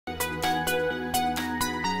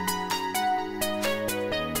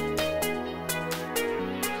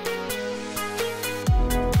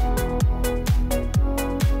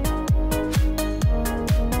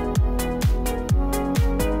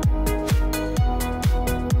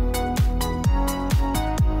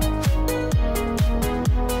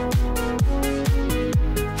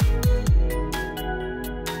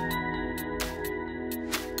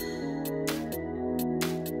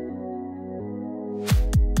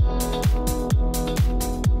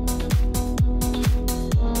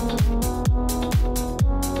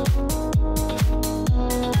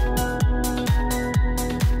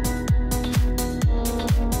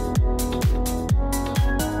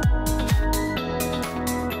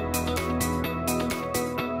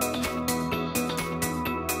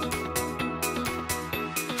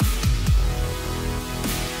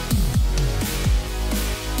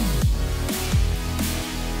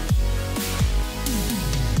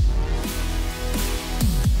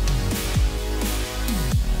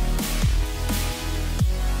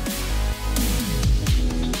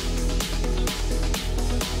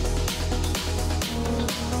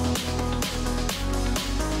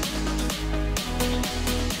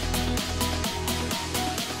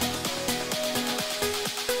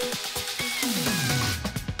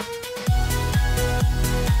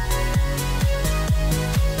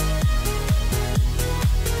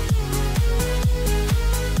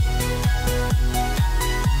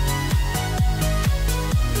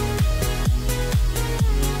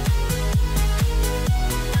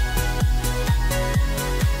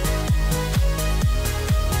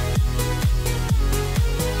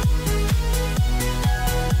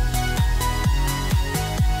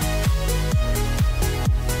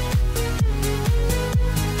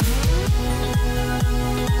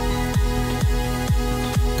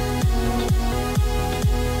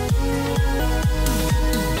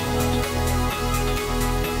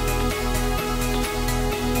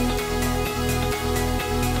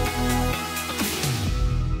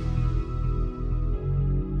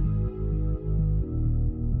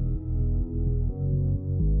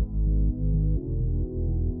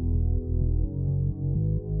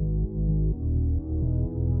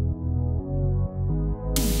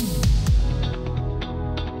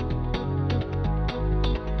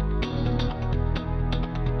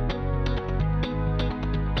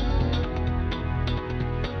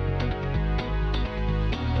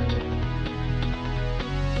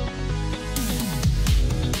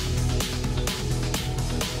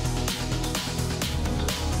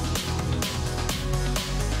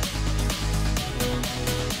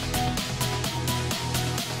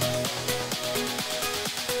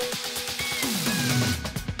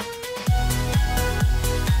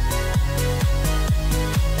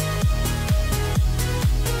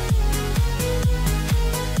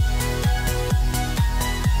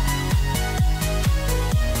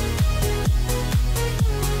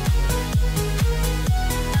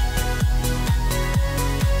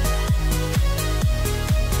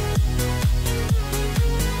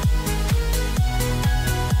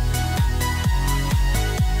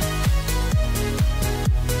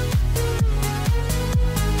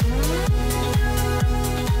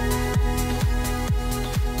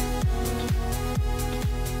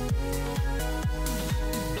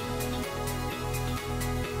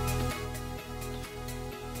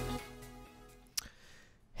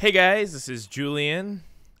Hey guys, this is Julian.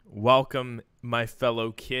 Welcome, my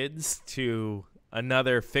fellow kids, to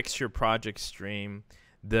another Fix Your Project stream,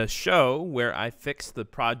 the show where I fix the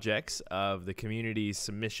projects of the community's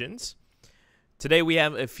submissions. Today we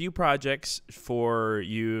have a few projects for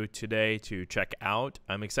you today to check out.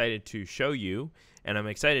 I'm excited to show you, and I'm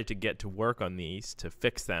excited to get to work on these to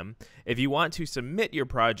fix them. If you want to submit your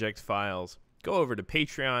project files, go over to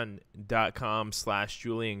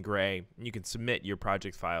patreon.com/JulianGray, and you can submit your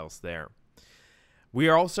project files there. We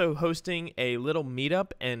are also hosting a little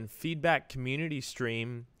meetup and feedback community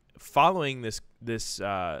stream following this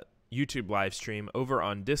YouTube live stream over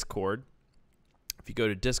on Discord. If you go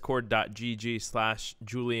to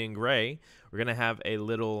discord.gg/JulianGray, we're going to have a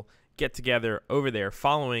little get-together over there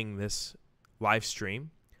following this live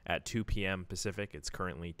stream at 2 p.m. Pacific. It's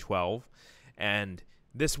currently 12. And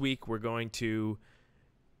this week, we're going to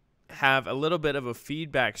have a little bit of a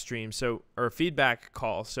feedback stream, or a feedback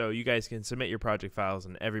call, so you guys can submit your project files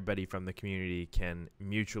and everybody from the community can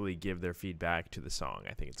mutually give their feedback to the song.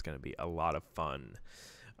 I think it's going to be a lot of fun.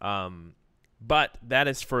 But that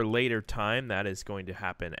is for later time. That is going to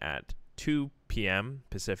happen at 2 p.m.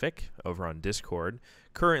 Pacific over on Discord.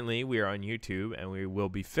 Currently, we are on YouTube, and we will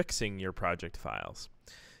be fixing your project files.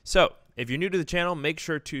 So, if you're new to the channel, make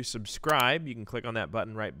sure to subscribe. You can click on that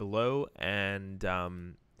button right below and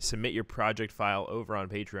submit your project file over on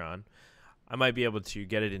Patreon. I might be able to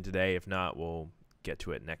get it in today. If not, we'll get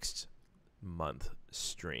to it next month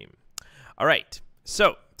stream. All right.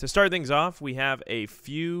 So, to start things off, we have a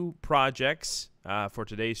few projects for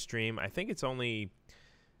today's stream. I think it's only,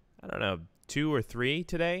 2 or 3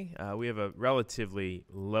 today. We have a relatively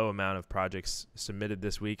low amount of projects submitted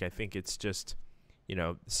this week. I think it's just,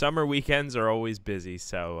 summer weekends are always busy,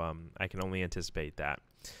 so I can only anticipate that.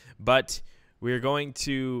 But we're going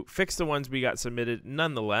to fix the ones we got submitted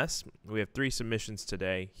nonetheless. We have 3 submissions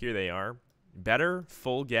today. Here they are. Better,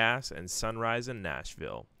 Full Gas, and Sunrise in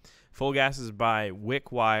Nashville. Full Gas is by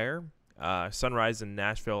Wickwire. Sunrise in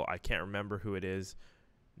Nashville, I can't remember who it is,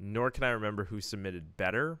 nor can I remember who submitted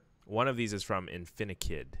Better. One of these is from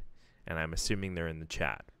Infinikid, and I'm assuming they're in the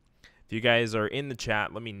chat. If you guys are in the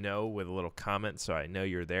chat, let me know with a little comment so I know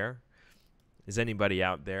you're there. Is anybody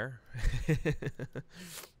out there?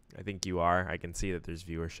 I think you are. I can see that there's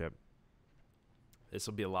viewership. This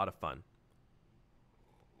will be a lot of fun.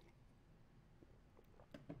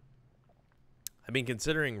 I've been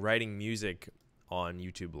considering writing music on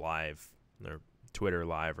YouTube Live or Twitter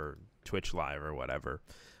Live or Twitch Live or whatever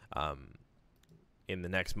in the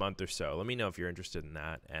next month or so. Let me know if you're interested in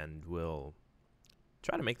that, and we'll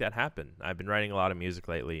try to make that happen. I've been writing a lot of music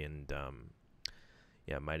lately, and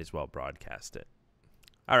yeah, might as well broadcast it.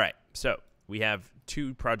 All right, so we have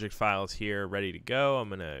 2 project files here ready to go. I'm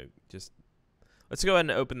gonna let's go ahead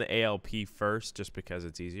and open the ALP first, just because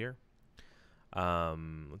it's easier.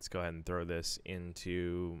 Let's go ahead and throw this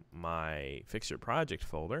into my Fix Your Project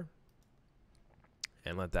folder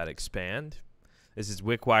and let that expand. This is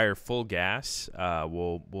Wickwire Full Gas.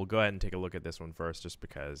 We'll go ahead and take a look at this one first, just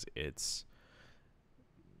because it's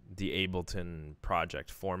the Ableton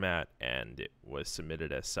project format and it was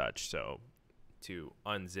submitted as such. So to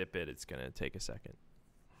unzip it, it's going to take a second.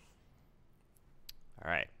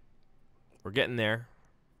 All right. We're getting there.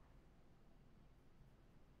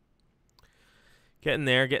 Getting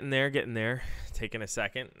there. Taking a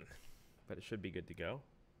second, but it should be good to go.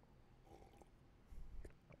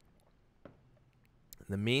 In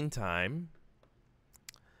the meantime,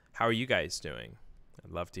 how are you guys doing?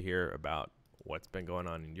 I'd love to hear about what's been going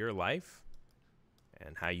on in your life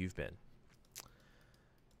and how you've been.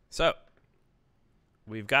 So,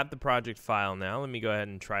 we've got the project file now. Let me go ahead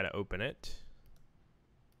and try to open it.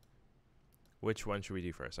 Which one should we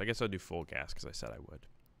do first? I guess I'll do Full Gas because I said I would.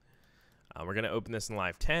 We're going to open this in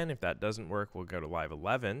Live 10. If that doesn't work, we'll go to Live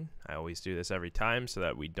 11. I always do this every time so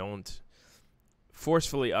that we don't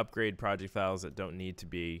forcefully upgrade project files that don't need to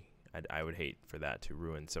be. I would hate for that to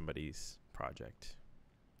ruin somebody's project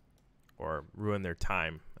or ruin their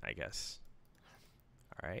time, I guess.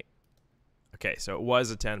 All right. Okay, so it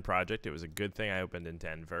was a 10 project. It was a good thing I opened in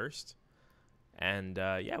 10 first. And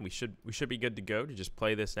yeah, we should be good to go to just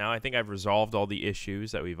play this now. I think I've resolved all the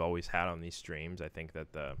issues that we've always had on these streams. I think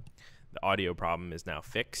that the audio problem is now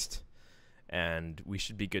fixed, and we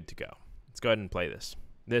should be good to go. Let's go ahead and play this.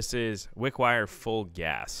 This is Wickwire Full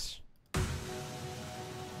Gas.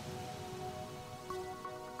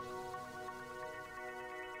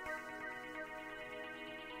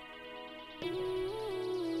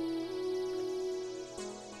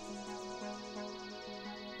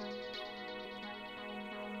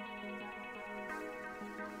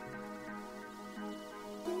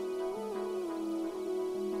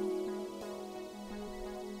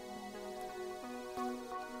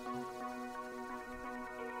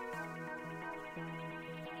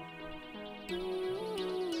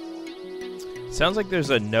 Sounds like there's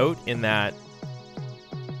a note in that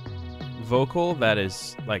vocal that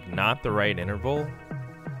is like not the right interval.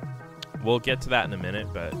 We'll get to that in a minute,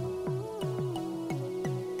 but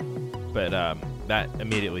that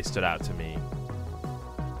immediately stood out to me.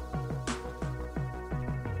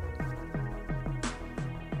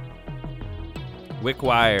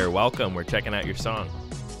 Wickwire, welcome. We're checking out your song.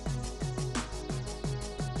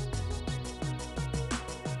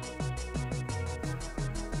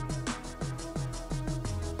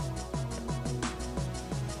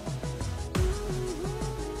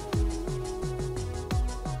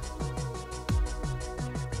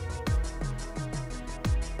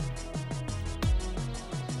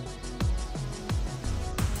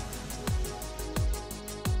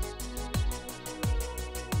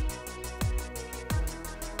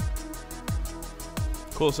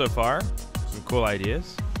 Cool so far. Some cool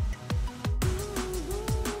ideas.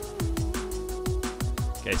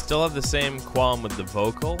 Okay, still have the same qualm with the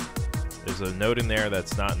vocal. There's a note in there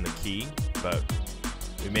that's not in the key, but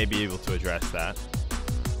we may be able to address that.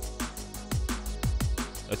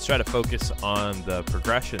 Let's try to focus on the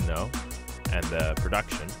progression though, and the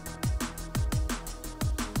production.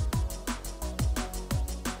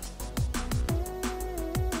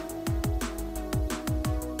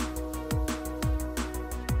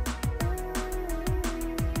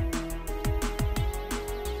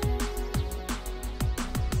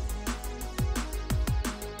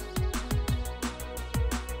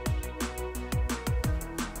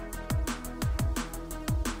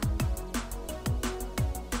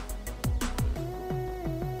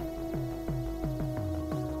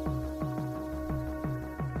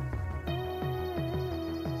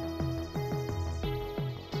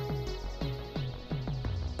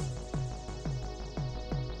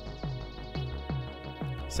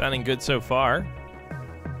 Sounding good so far.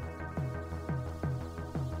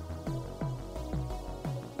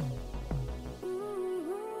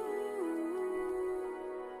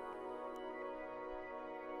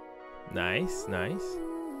 Nice, nice.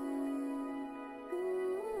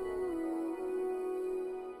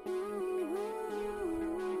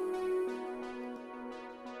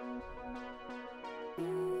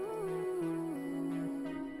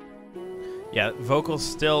 Yeah, vocals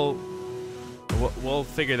still... We'll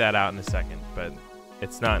figure that out in a second, but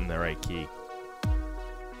it's not in the right key.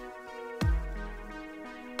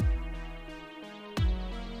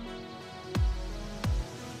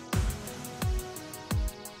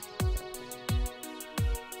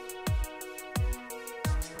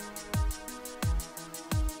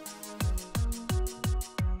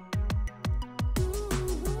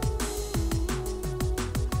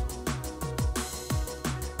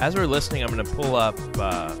 As we're listening, I'm going to pull up...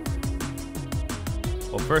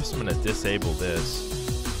 well, first I'm going to disable this.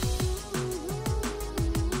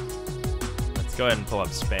 Let's go ahead and pull up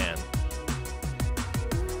span.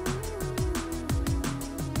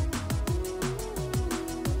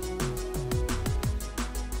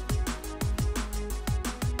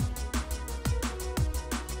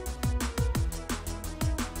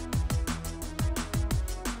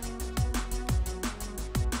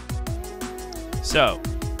 So,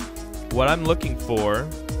 what I'm looking for...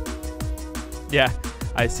 Yeah.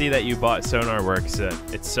 I see that you bought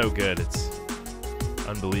SonarWorks. It's so good. It's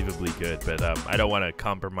unbelievably good. But I don't want to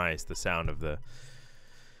compromise the sound of the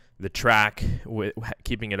track with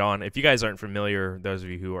keeping it on. If you guys aren't familiar, those of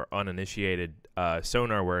you who are uninitiated,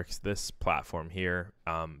 SonarWorks, this platform here,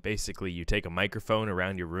 basically you take a microphone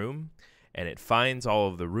around your room and it finds all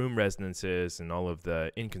of the room resonances and all of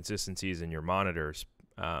the inconsistencies in your monitors.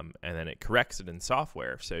 And then it corrects it in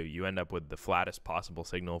software, so you end up with the flattest possible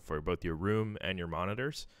signal for both your room and your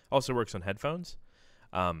monitors. Also works on headphones.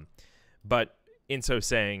 But in so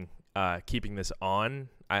saying, keeping this on,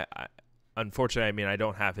 unfortunately, I mean, I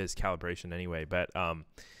don't have his calibration anyway, but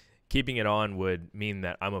keeping it on would mean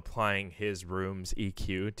that I'm applying his room's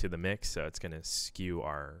EQ to the mix, so it's going to skew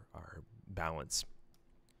our balance.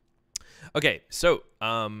 Okay, so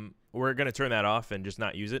we're going to turn that off and just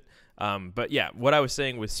not use it. But yeah, what I was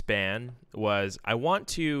saying with span was I want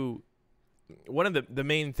to... One of the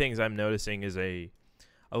main things I'm noticing is a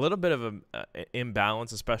little bit of an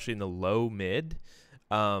imbalance, especially in the low-mid.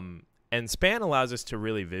 And span allows us to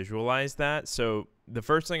really visualize that. So the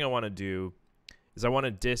first thing I want to do is I want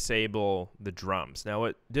to disable the drums. Now,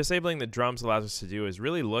 what disabling the drums allows us to do is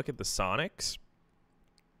really look at the sonics.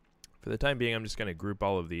 For the time being, I'm just going to group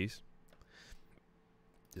all of these.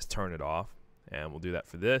 Just turn it off, and we'll do that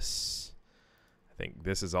for this. I think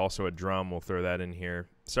this is also a drum. We'll throw that in here.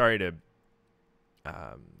 Sorry to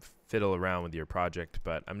fiddle around with your project,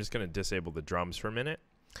 but I'm just going to disable the drums for a minute.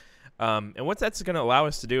 And what that's going to allow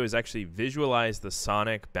us to do is actually visualize the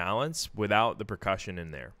sonic balance without the percussion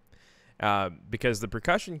in there. Because the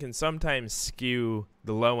percussion can sometimes skew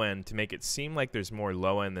the low end to make it seem like there's more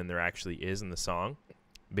low end than there actually is in the song,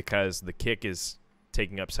 because the kick is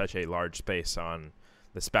taking up such a large space on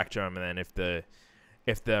the spectrum. And then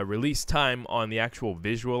if the release time on the actual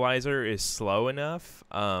visualizer is slow enough,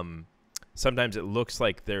 sometimes it looks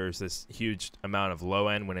like there's this huge amount of low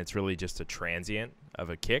end when it's really just a transient of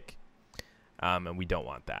a kick, and we don't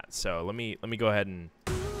want that. So let me go ahead and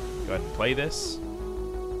play this.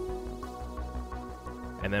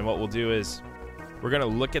 And then what we'll do is we're going to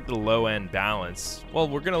look at the low end balance. Well,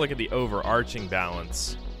 we're going to look at the overarching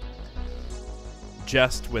balance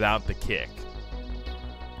just without the kick.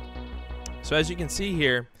 So as you can see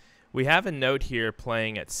here, we have a note here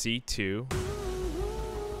playing at C2.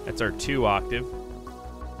 That's our 2 octave.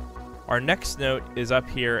 Our next note is up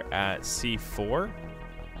here at C4.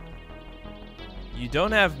 You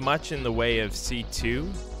don't have much in the way of C2.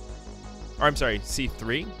 Or I'm sorry,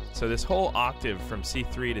 C3. So this whole octave from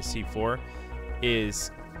C3 to C4 is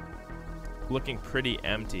looking pretty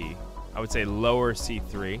empty. I would say lower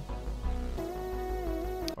C3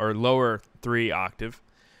 or lower 3 octave.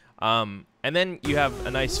 And then you have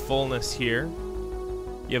a nice fullness here.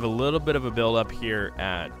 You have a little bit of a build up here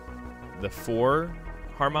at the 4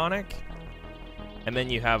 harmonic. And then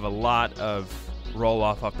you have a lot of roll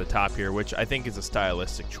off the top here, which I think is a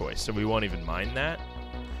stylistic choice. So we won't even mind that.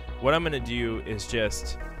 What I'm going to do is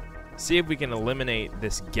just see if we can eliminate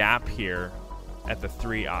this gap here at the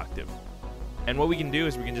 3 octave. And what we can do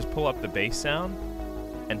is we can just pull up the bass sound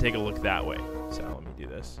and take a look that way. So let me do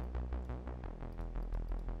this.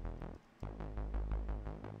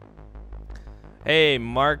 Hey,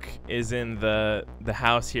 Mark is in the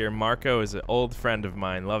house here. Marco is an old friend of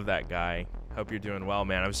mine. Love that guy. Hope you're doing well,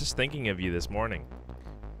 man. I was just thinking of you this morning.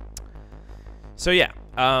 So yeah,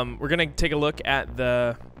 we're gonna take a look at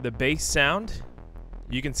the bass sound.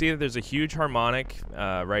 You can see that there's a huge harmonic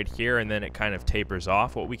right here, and then it kind of tapers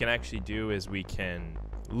off. What we can actually do is we can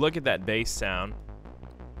look at that bass sound.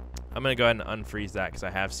 I'm gonna go ahead and unfreeze that because I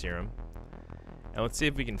have Serum, and let's see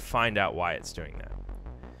if we can find out why it's doing that.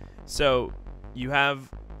 So you have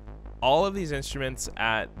all of these instruments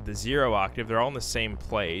at the 0 octave. They're all in the same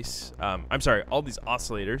place. I'm sorry, all these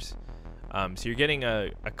oscillators. So you're getting a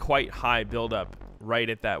quite high buildup right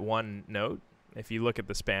at that 1 note. If you look at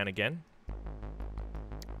the span again,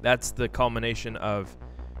 that's the culmination of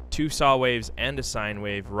 2 saw waves and a sine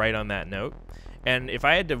wave right on that note. And if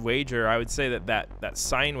I had to wager, I would say that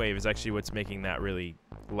sine wave is actually what's making that really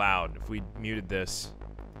loud. If we muted this,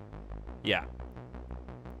 yeah,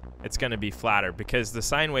 it's going to be flatter because the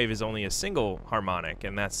sine wave is only a single harmonic,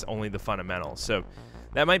 and that's only the fundamental. So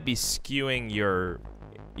that might be skewing your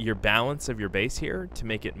balance of your bass here to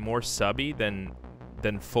make it more subby than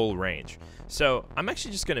full range. So I'm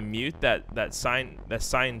actually just going to mute that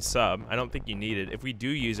sine sub. I don't think you need it. If we do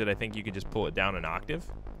use it, I think you could just pull it down an octave.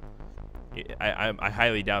 I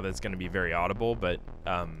highly doubt that it's going to be very audible, but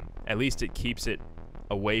at least it keeps it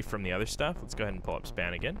away from the other stuff. Let's go ahead and pull up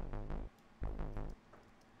span again.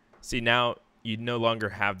 See, now you no longer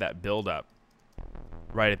have that buildup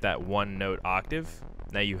right at that 1 note octave.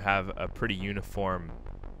 Now you have a pretty uniform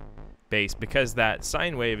bass because that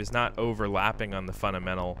sine wave is not overlapping on the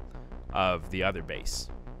fundamental of the other bass.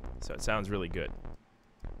 So it sounds really good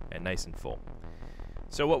and nice and full.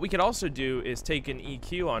 So what we could also do is take an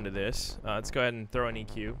EQ onto this. Let's go ahead and throw an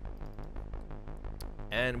EQ.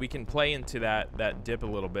 And we can play into that dip a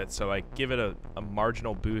little bit. So like give it a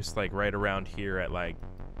marginal boost like right around here at like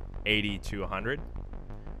 80 to 100.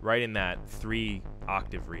 Right in that 3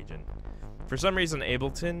 octave region. For some reason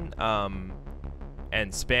Ableton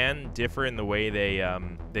and Span differ in the way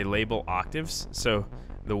they label octaves. So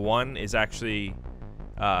the 1 is actually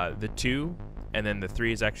the 2, and then the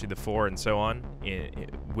 3 is actually the 4, and so on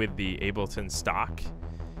with the Ableton stock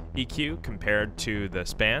EQ compared to the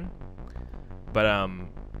Span. But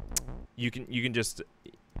you can just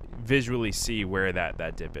visually see where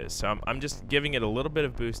that dip is. So I'm just giving it a little bit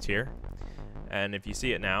of boost here, and if you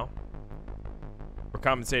see it now, we're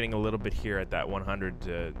compensating a little bit here at that 100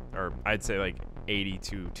 to, or I'd say like 80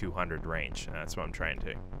 to 200 range, and that's what I'm trying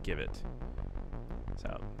to give it.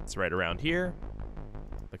 So it's right around here,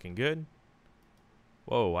 looking good.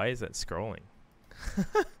 Whoa, why is that scrolling?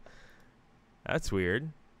 That's weird.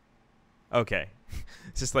 Okay.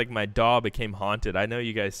 It's just like my DAW became haunted. I know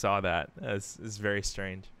you guys saw that. It's very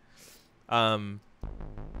strange. So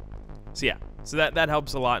yeah, so that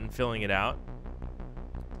helps a lot in filling it out.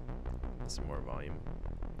 Some more volume.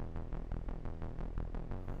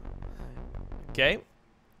 Okay,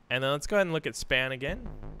 and then let's go ahead and look at span again.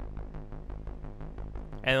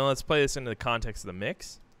 And then let's play this into the context of the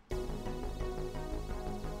mix.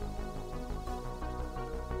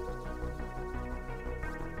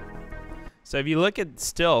 So if you look at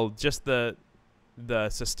still just the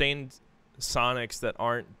sustained sonics that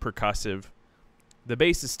aren't percussive, the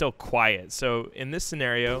bass is still quiet. So in this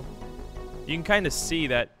scenario, you can kind of see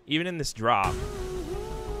that even in this drop,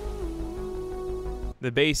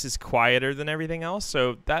 the bass is quieter than everything else.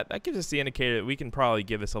 So that gives us the indicator that we can probably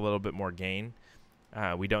give this a little bit more gain.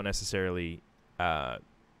 We don't necessarily,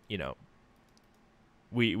 you know,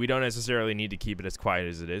 we don't necessarily need to keep it as quiet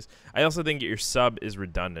as it is. I also think your sub is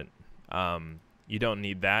redundant. You don't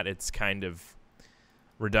need that. It's kind of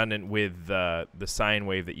redundant with the sine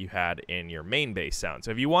wave that you had in your main bass sound.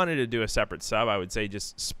 So if you wanted to do a separate sub, I would say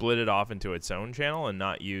just split it off into its own channel and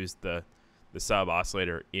not use the sub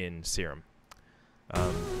oscillator in Serum.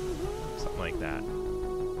 Something like that.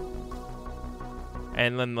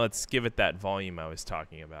 And then let's give it that volume I was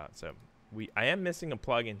talking about. So I am missing a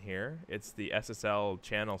plugin here. It's the SSL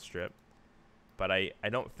channel strip, but I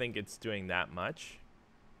don't think it's doing that much.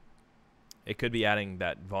 It could be adding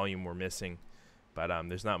that volume we're missing, but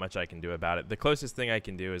there's not much I can do about it. The closest thing I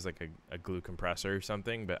can do is like a glue compressor or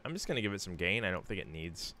something, but I'm just going to give it some gain. I don't think it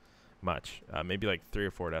needs much. Maybe like 3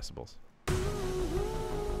 or 4 decibels.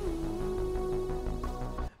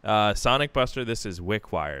 Sonic Buster, this is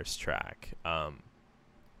Wickwire's track.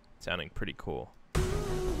 Sounding pretty cool.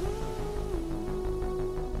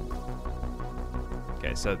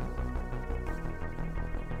 Okay, so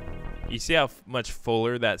you see how much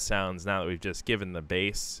fuller that sounds now that we've just given the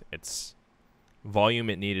bass its volume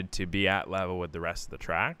it needed to be at level with the rest of the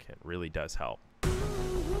track. It really does help.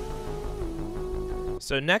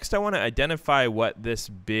 So next I want to identify what this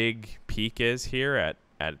big peak is here at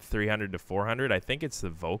 300 to 400. I think it's the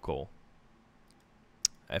vocal,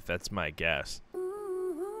 if that's my guess.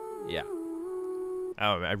 Yeah.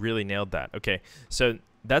 Oh, I really nailed that. Okay, so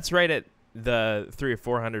that's right at the 300 or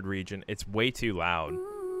 400 region. It's way too loud.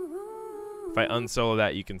 If I unsolo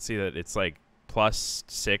that, you can see that it's like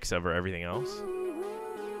 +6 over everything else.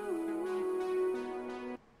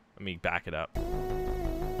 Let me back it up.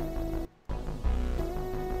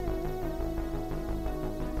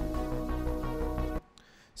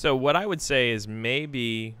 So what I would say is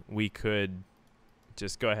maybe we could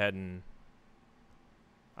just go ahead and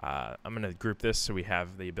I'm going to group this so we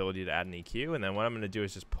have the ability to add an EQ, and then what I'm going to do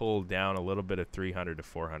is just pull down a little bit of 300 to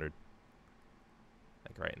 400.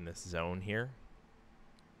 Like right in this zone here.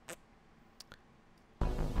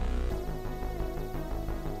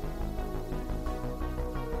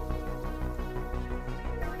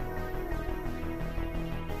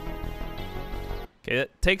 Okay,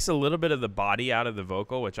 that takes a little bit of the body out of the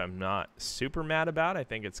vocal, which I'm not super mad about. I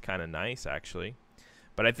think it's kind of nice, actually.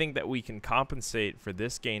 But I think that we can compensate for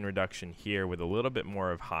this gain reduction here with a little bit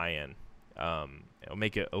more of high end. It'll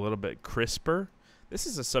make it a little bit crisper. This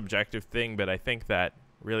is a subjective thing, but I think that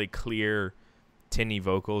really clear, tinny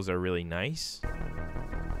vocals are really nice.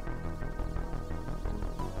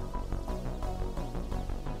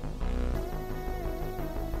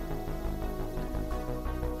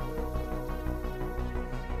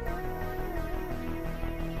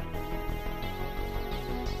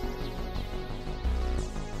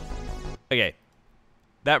 Okay,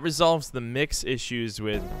 that resolves the mix issues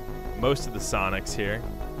with most of the sonics here.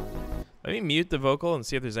 Let me mute the vocal and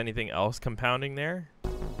see if there's anything else compounding there.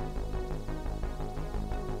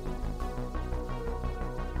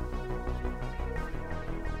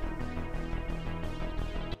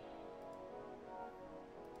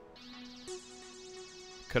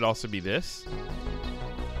 Could also be this.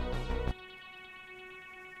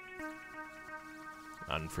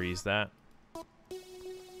 Unfreeze that.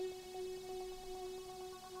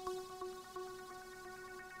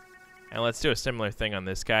 And let's do a similar thing on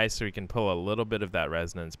this guy so we can pull a little bit of that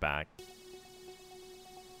resonance back.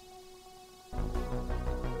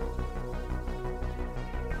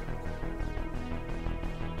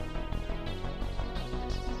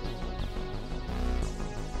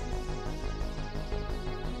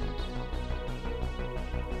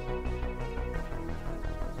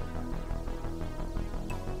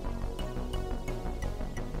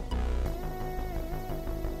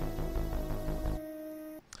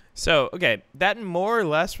 So, okay, that more or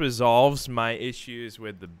less resolves my issues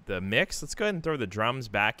with the mix. Let's go ahead and throw the drums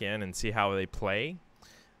back in and see how they play.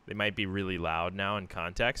 They might be really loud now in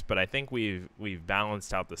context, but I think we've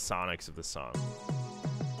balanced out the sonics of the song.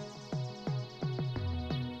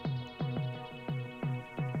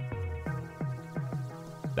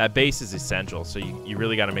 That bass is essential, so you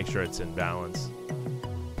really got to make sure it's in balance.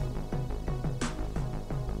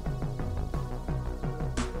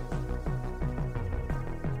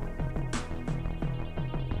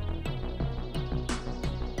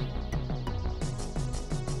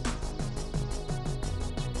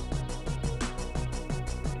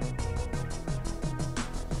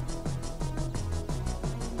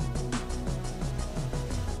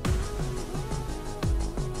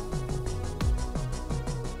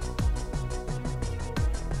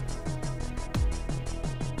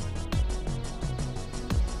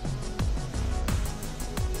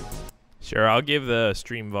 Sure, I'll give the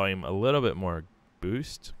stream volume a little bit more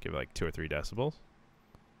boost. Give it like 2 or 3 decibels.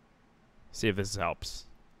 See if this helps.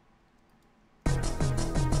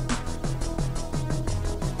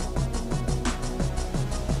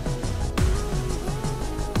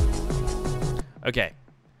 Okay,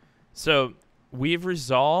 so we've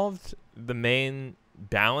resolved the main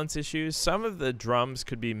balance issues. Some of the drums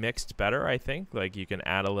could be mixed better, I think. Like you can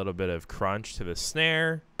add a little bit of crunch to the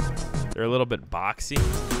snare. They're a little bit boxy.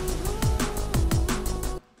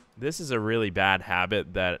 This is a really bad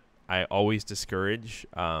habit that I always discourage.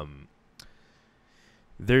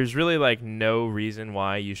 There's really like no reason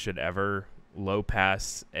why you should ever low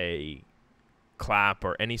pass a clap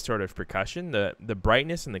or any sort of percussion. The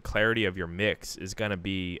brightness and the clarity of your mix is going to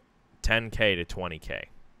be 10K to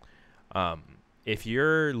 20K. If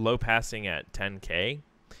you're low passing at 10K,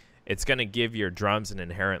 it's going to give your drums an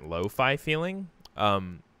inherent lo-fi feeling.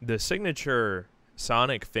 The signature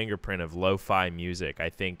sonic fingerprint of lo-fi music,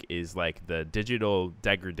 I think, is like the digital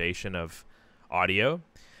degradation of audio,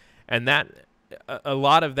 and that a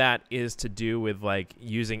lot of that is to do with like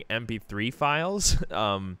using MP3 files,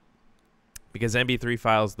 because MP3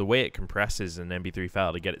 files, the way it compresses an MP3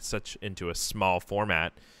 file to get it such into a small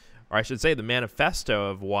format, or I should say the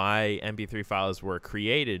manifesto of why MP3 files were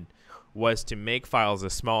created was to make files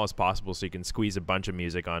as small as possible so you can squeeze a bunch of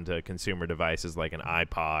music onto consumer devices like an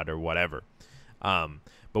iPod or whatever.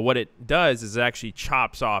 But what it does is it actually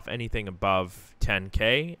chops off anything above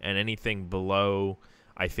 10K, and anything below,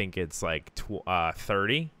 I think it's like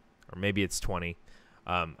 30, or maybe it's 20.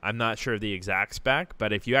 I'm not sure of the exact spec,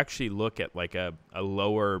 but if you actually look at like a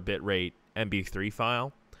lower bitrate MP3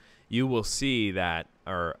 file, you will see that,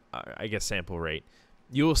 or I guess sample rate,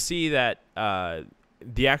 you will see that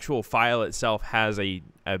the actual file itself has a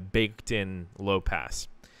baked-in low pass.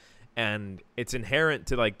 And it's inherent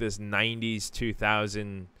to like this 90s,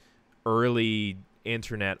 2000 early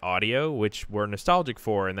internet audio, which we're nostalgic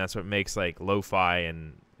for, and that's what makes like lo-fi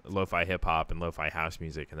and lo-fi hip-hop and lo-fi house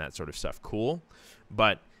music and that sort of stuff cool.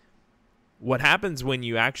 But what happens when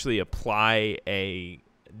you actually apply a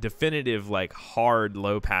definitive like hard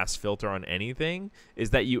low-pass filter on anything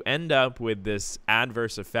is that you end up with this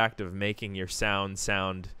adverse effect of making your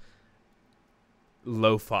sound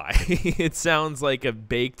lo-fi. It sounds like a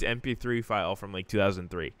baked MP3 file from like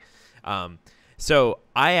 2003. So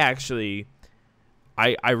I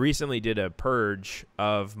recently did a purge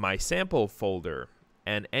of my sample folder,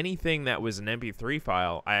 and anything that was an MP3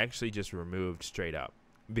 file I actually just removed straight up,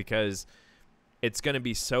 because it's going to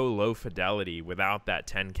be so low fidelity without that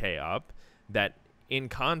 10K up that, in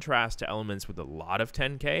contrast to elements with a lot of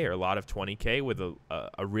 10K or a lot of 20K with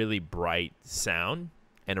a really bright sound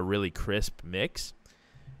and a really crisp mix,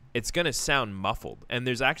 it's going to sound muffled. And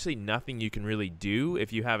there's actually nothing you can really do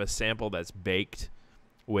if you have a sample that's baked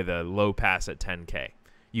with a low pass at 10K.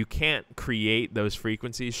 You can't create those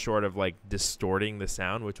frequencies short of like distorting the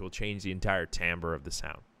sound, which will change the entire timbre of the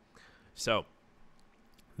sound. So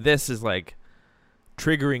this is like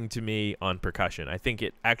triggering to me on percussion. I think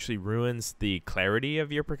it actually ruins the clarity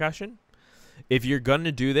of your percussion. If you're going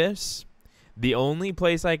to do this, the only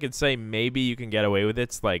place I could say maybe you can get away with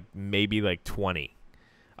it's like maybe like 20.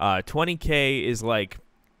 20K is like,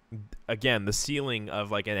 again, the ceiling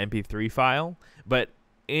of like an MP3 file. But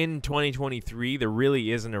in 2023, there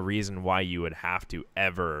really isn't a reason why you would have to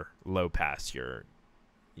ever low pass your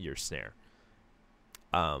snare.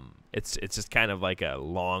 It's just kind of like a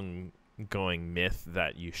long going myth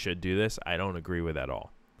that you should do this. I don't agree with at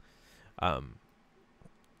all.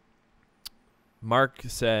 Mark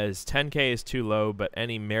says 10K is too low, but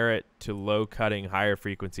any merit to low cutting higher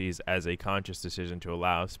frequencies as a conscious decision to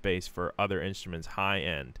allow space for other instruments high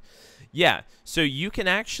end. Yeah, so you can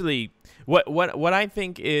actually, what I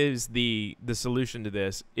think is the solution to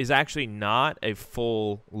this is actually not a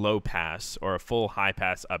full low pass or a full high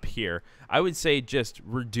pass up here. I would say just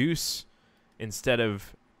reduce instead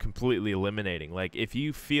of completely eliminating. Like if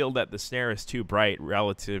you feel that the snare is too bright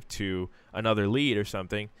relative to another lead or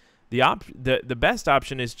something, the best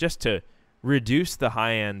option is just to reduce the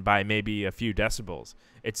high end by maybe a few decibels.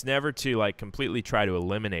 It's never to like completely try to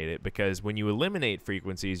eliminate it, because when you eliminate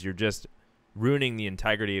frequencies, you're just ruining the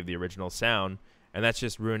integrity of the original sound, and that's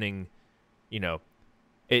just ruining,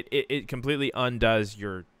 it completely undoes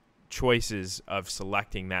your choices of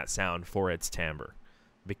selecting that sound for its timbre,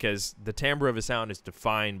 because the timbre of a sound is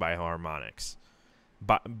defined by harmonics.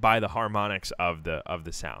 By the harmonics of the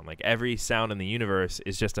sound. Like every sound in the universe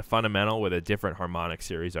is just a fundamental with a different harmonic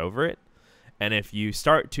series over it. And if you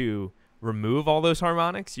start to remove all those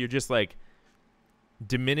harmonics, you're just like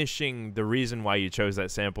diminishing the reason why you chose that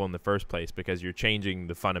sample in the first place, because you're changing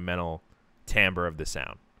the fundamental timbre of the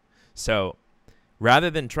sound. So rather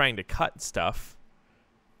than trying to cut stuff,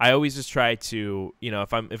 I always just try to,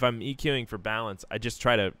 if I'm EQing for balance, I just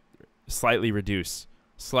try to slightly reduce,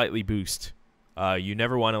 slightly boost. You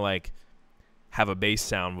never want to like have a bass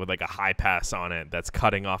sound with like a high pass on it that's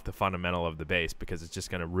cutting off the fundamental of the bass, because it's just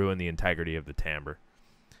going to ruin the integrity of the timbre.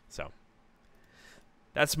 So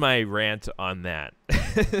that's my rant on that.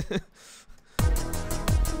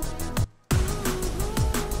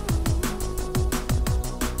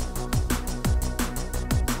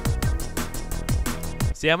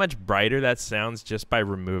 See how much brighter that sounds just by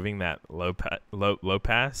removing that low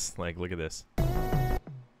pass? Like, look at this.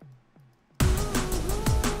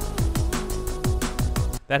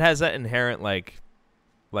 That has that inherent like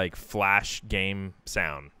flash game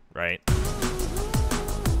sound, right?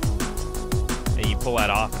 And you pull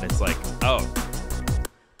that off and it's like, oh,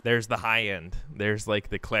 there's the high end. There's like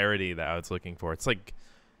the clarity that I was looking for. It's like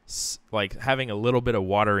having a little bit of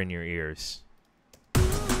water in your ears.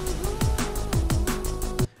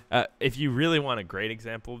 If you really want a great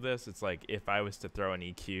example of this, it's like if I was to throw an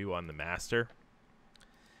EQ on the master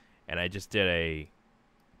and I just did a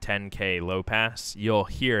 10K low pass, you'll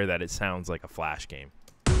hear that it sounds like a flash game.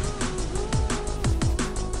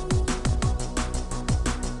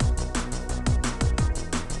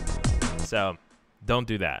 So don't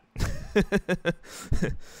do that.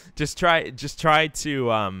 just try to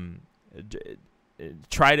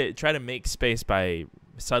make space by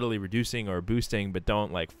subtly reducing or boosting, but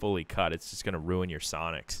don't like fully cut. It's just going to ruin your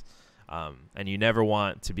sonics. And you never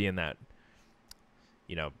want to be in that,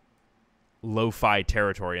 lo-fi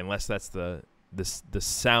territory unless that's the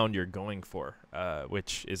sound you're going for,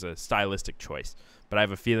 which is a stylistic choice. But I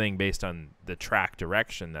have a feeling based on the track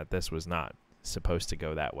direction that this was not supposed to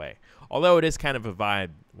go that way. Although it is kind of a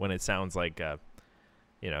vibe when it sounds like a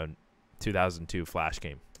 2002 flash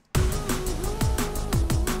game.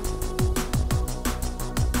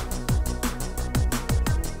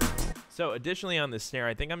 So additionally on the snare,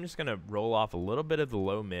 I think I'm just going to roll off a little bit of the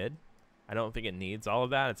low mid. I don't think it needs all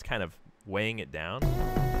of that. It's kind of weighing it down.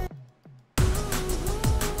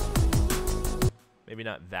 Maybe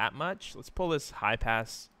not that much. Let's pull this high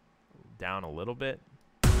pass down a little bit.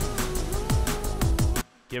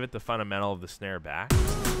 Give it the fundamental of the snare back.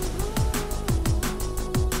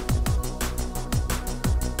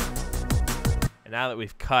 And now that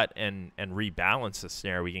we've cut and rebalanced the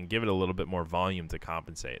snare, we can give it a little bit more volume to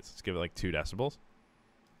compensate. So let's give it like 2 decibels.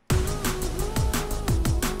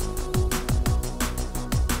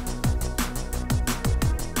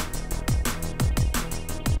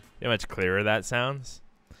 See how much clearer that sounds?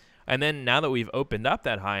 And then now that we've opened up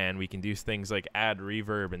that high end, we can do things like add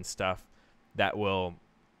reverb and stuff that will,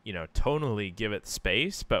 tonally give it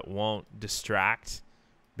space, but won't distract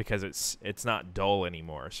because it's not dull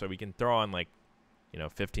anymore. So we can throw on like,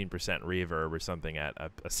 15% reverb or something at a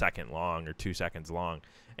second long or 2 seconds long.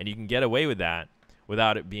 And you can get away with that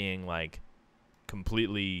without it being like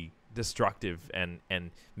completely destructive and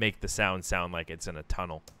make the sound like it's in a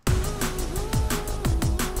tunnel.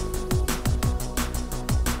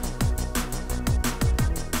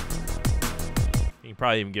 You can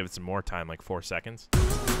probably even give it some more time, like 4 seconds.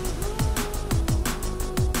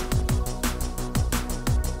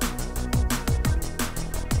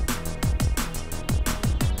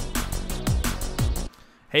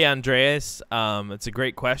 Hey, Andreas, it's a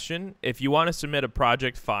great question. If you want to submit a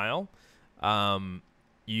project file,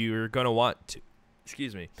 you're going to want to,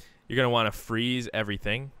 you're going to want to freeze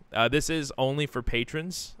everything. This is only for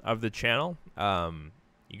patrons of the channel.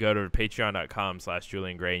 You go to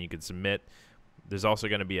patreon.com/JulianGray and you can submit. There's also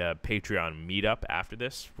going to be a Patreon meetup after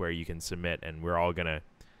this where you can submit, and we're all going to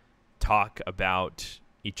talk about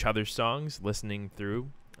each other's songs, listening through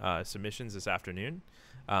submissions this afternoon.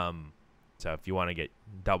 So if you want to get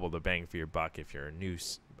double the bang for your buck, if you're a new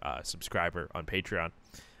subscriber on Patreon,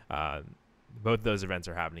 both those events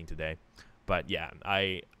are happening today. But yeah,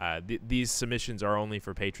 these submissions are only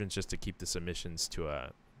for patrons, just to keep the submissions to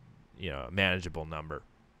a manageable number.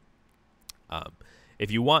 If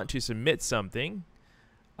you want to submit something,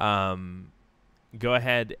 go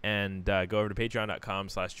ahead and go over to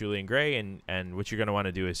patreon.com/JulianGray, and what you're going to want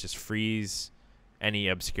to do is just freeze any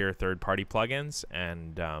obscure third-party plugins,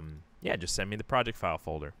 and yeah, just send me the project file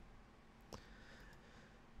folder.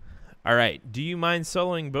 All right. Do you mind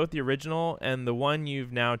soloing both the original and the one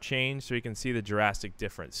you've now changed so you can see the drastic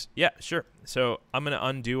difference? Yeah, sure. So I'm going to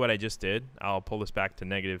undo what I just did. I'll pull this back to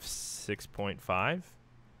 -6.5.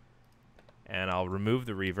 And I'll remove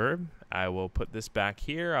the reverb. I will put this back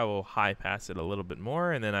here. I will high pass it a little bit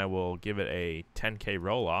more, and then I will give it a 10K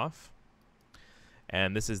roll off.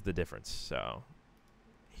 And this is the difference. So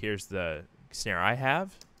here's the snare I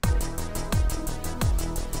have.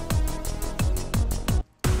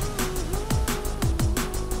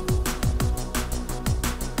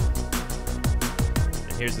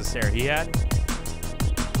 here's the snare he had.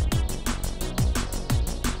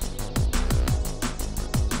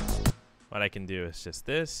 What I can do is just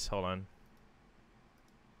this. Hold on.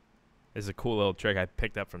 This is a cool little trick I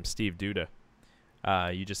picked up from Steve Duda.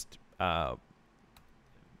 You just map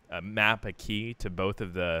a key to both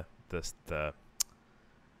of the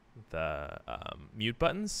mute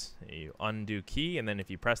buttons. You undo key, and then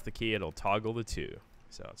if you press the key, it'll toggle the two.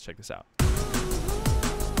 So let's check this out.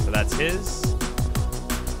 So that's his.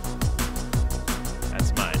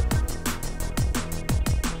 That's mine.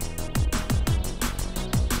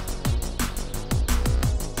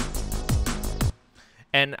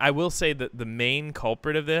 And I will say that the main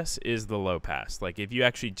culprit of this is the low pass. Like, if you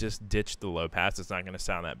actually just ditch the low pass, it's not going to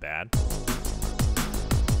sound that bad.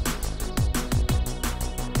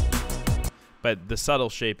 But the subtle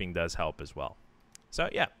shaping does help as well. So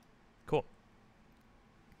yeah, cool.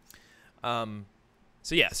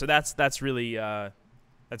 So yeah, so that's really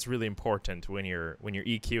important when you're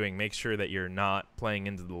EQing. Make sure that you're not playing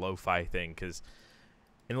into the lo-fi thing, because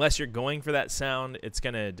unless you're going for that sound, it's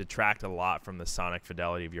going to detract a lot from the sonic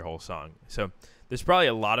fidelity of your whole song. So there's probably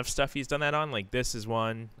a lot of stuff he's done that on. Like, this is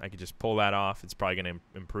one. I could just pull that off. It's probably going to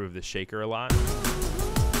improve the shaker a lot.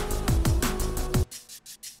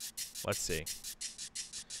 Let's see.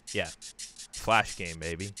 Yeah. Flash game,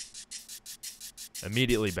 baby.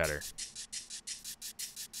 Immediately better.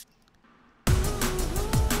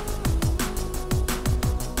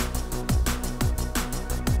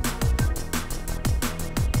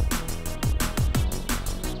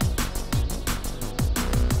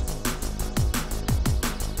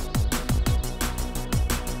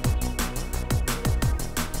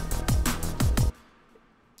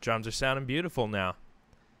 Drums are sounding beautiful now.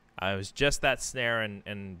 It was just that snare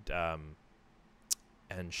and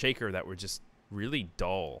shaker that were just really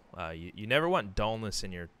dull. You never want dullness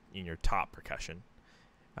in your top percussion,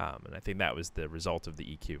 and I think that was the result of the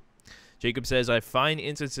EQ. Jacob says, I find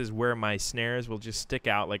instances where my snares will just stick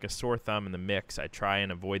out like a sore thumb in the mix. I try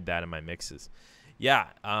and avoid that in my mixes. Yeah,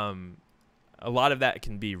 a lot of that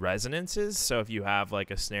can be resonances. So if you have like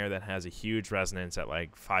a snare that has a huge resonance at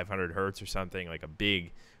like 500 hertz or something, like a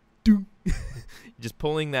big just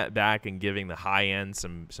pulling that back and giving the high end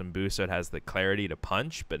some boost so it has the clarity to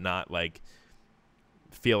punch, but not like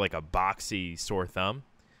feel like a boxy sore thumb.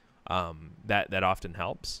 That often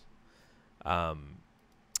helps.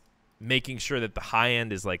 Making sure that the high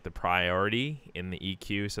end is like the priority in the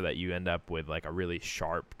EQ, so that you end up with like a really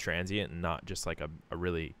sharp transient and not just like a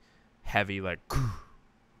really heavy like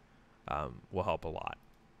will help a lot.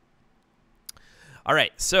 All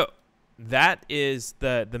right, so that is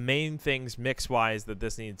the main things mix-wise that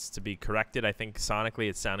this needs to be corrected. I think sonically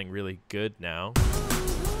it's sounding really good now.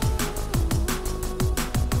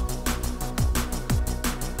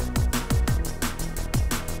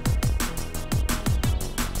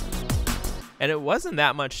 And it wasn't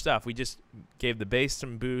that much stuff. We just gave the bass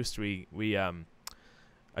some boost. We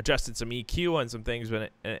adjusted some EQ on some things,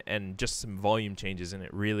 and just some volume changes, and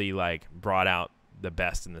it really like brought out the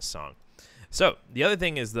best in this song. So the other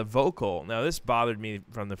thing is the vocal. Now this bothered me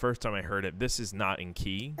from the first time I heard it. This is not in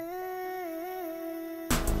key.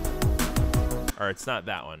 Or it's not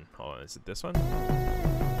that one. Hold on, is it this one?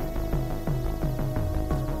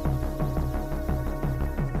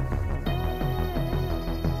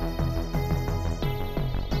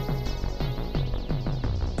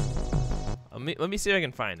 Let me see if I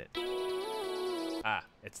can find it. Ah,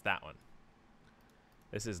 it's that one.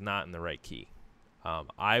 This is not in the right key.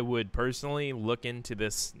 I would personally look into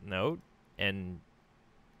this note and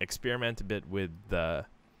experiment a bit with the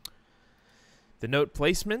note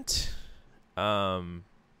placement of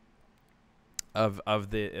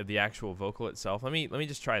the actual vocal itself. Let me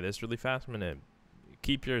just try this really fast. I'm gonna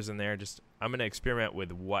keep yours in there. I'm gonna experiment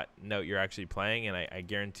with what note you're actually playing, and I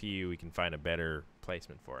guarantee you we can find a better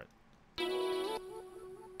placement for it.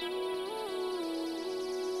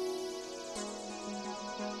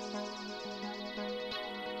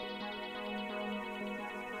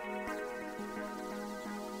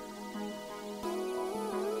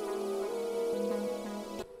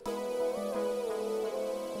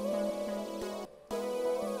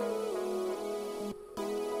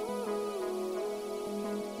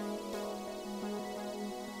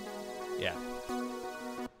 Yeah.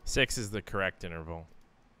 6 is the correct interval.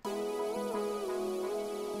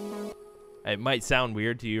 It might sound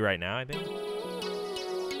weird to you right now, I think.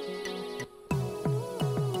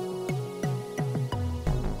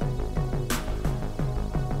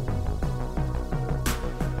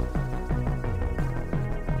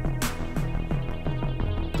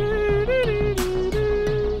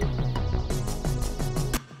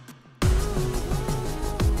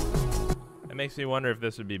 makes me wonder if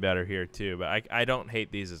this would be better here too, but I don't hate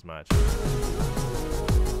these as much.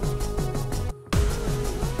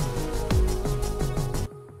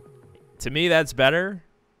 To me, that's better.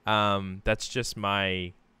 That's just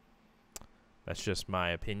my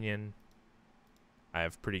opinion. I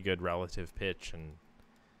have pretty good relative pitch, and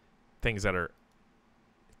things that are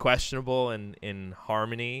questionable in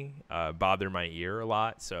harmony bother my ear a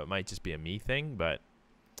lot, so it might just be a me thing, but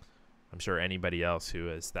I'm sure anybody else who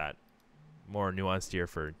has that more nuanced ear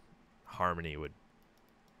for harmony would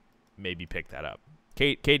maybe pick that up.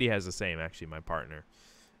 Katie has the same, actually, my partner.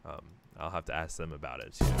 I'll have to ask them about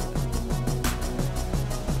it too.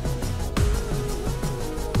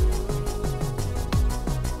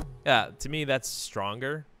 Yeah, to me that's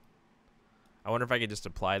stronger. I wonder if I could just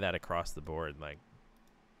apply that across the board. Like,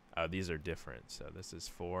 oh, these are different. So this is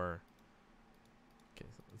 4. Okay,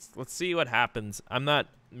 let's see what happens. I'm not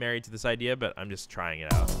married to this idea, but I'm just trying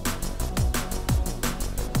it out.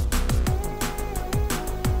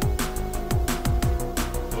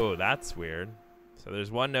 Oh, that's weird. So there's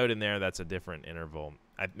one note in there that's a different interval.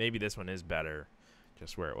 Maybe this one is better,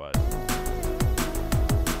 just where it was.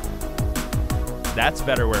 That's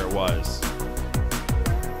better where it was.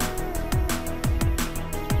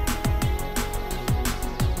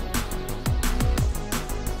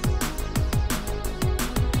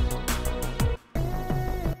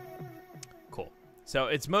 Cool. So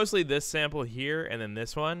it's mostly this sample here and then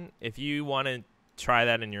this one. If you want to try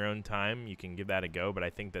that in your own time, you can give that a go, but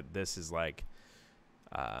I think that this is like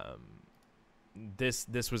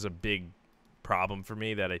this was a big problem for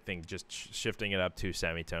me, that I think just shifting it up 2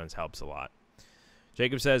 semitones helps a lot.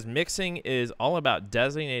 Jacob says, mixing is all about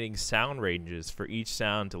designating sound ranges for each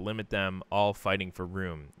sound to limit them all fighting for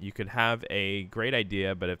room. You could have a great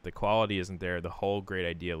idea, but if the quality isn't there, the whole great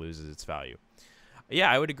idea loses its value.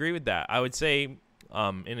 Yeah, I would agree with that. I would say,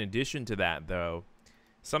 in addition to that, though,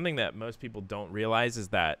 something that most people don't realize is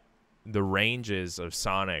that the ranges of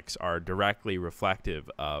sonics are directly reflective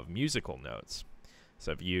of musical notes.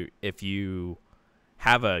 So if you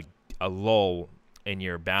have a lull in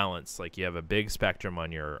your balance, like you have a big spectrum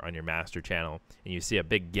on your master channel and you see a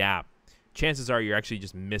big gap, chances are you're actually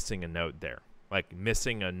just missing a note there, like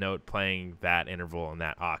missing a note playing that interval and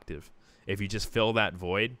that octave. If you just fill that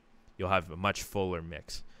void, you'll have a much fuller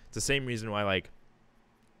mix. It's the same reason why, like,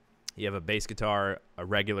 you have a bass guitar, a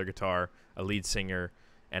regular guitar, a lead singer,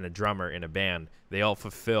 and a drummer in a band. They all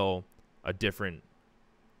fulfill a different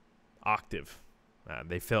octave.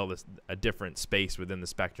 They fill a different space within the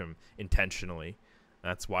spectrum intentionally.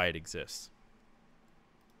 That's why it exists.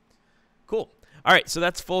 Cool. All right, so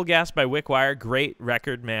that's Full Gas by Wickwire. Great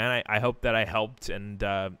record, man. I hope that I helped and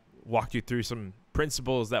walked you through some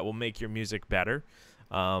principles that will make your music better.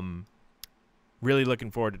 Really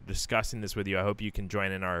looking forward to discussing this with you. I hope you can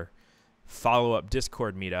join in our follow-up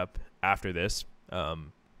Discord meetup after this.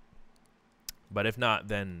 But if not,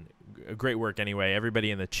 then great work anyway. Everybody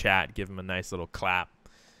in the chat, give them a nice little clap.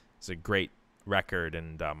 It's a great record,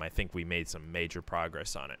 and I think we made some major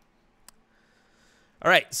progress on it. All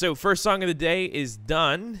right, so first song of the day is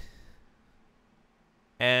done,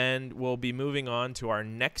 and we'll be moving on to our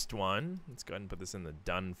next one. Let's go ahead and put this in the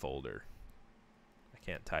done folder. I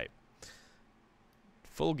can't type.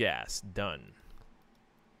 Full Gas, done.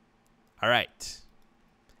 All right.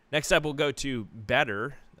 Next up, we'll go to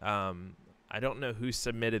Better. I don't know who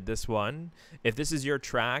submitted this one. If this is your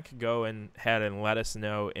track, go ahead and let us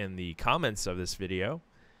know in the comments of this video,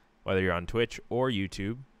 whether you're on Twitch or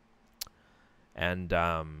YouTube. And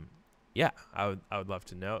yeah, I would love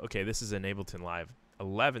to know. Okay, this is an Ableton Live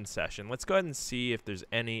 11 session. Let's go ahead and see if there's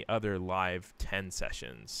any other Live 10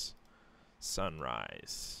 sessions.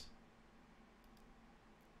 Sunrise.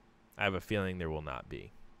 I have a feeling there will not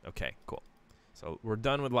be. Okay, cool. So we're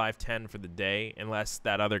done with Live 10 for the day, unless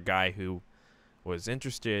that other guy who was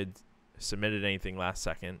interested submitted anything last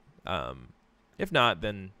second. If not,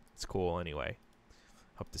 then it's cool anyway.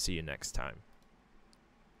 Hope to see you next time.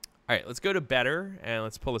 All right, let's go to Better, and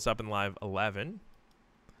let's pull this up in Live 11.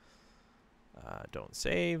 Don't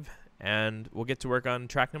save, and we'll get to work on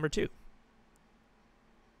track number 2.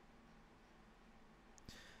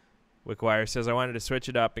 Wickwire says, I wanted to switch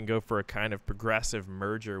it up and go for a kind of progressive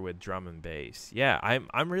merger with drum and bass. Yeah,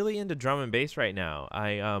 I'm really into drum and bass right now.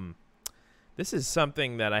 This is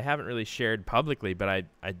something that I haven't really shared publicly, but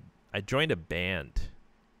I joined a band,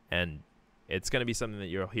 and it's going to be something that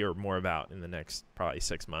you'll hear more about in the next probably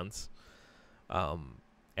 6 months.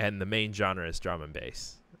 And the main genre is drum and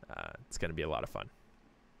bass. It's going to be a lot of fun.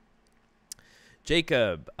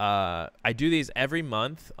 Jacob, I do these every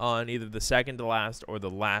month on either the second to last or the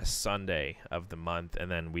last Sunday of the month, and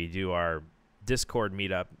then we do our Discord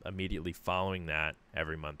meetup immediately following that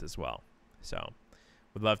every month as well. So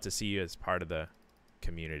would love to see you as part of the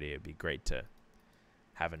community. It'd be great to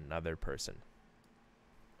have another person.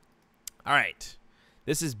 All right.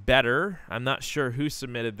 This is better. I'm not sure who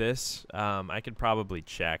submitted this. I could probably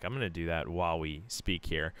check. I'm going to do that while we speak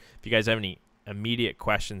here. If you guys have any immediate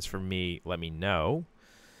questions for me, let me know.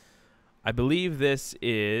 I believe this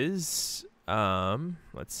is,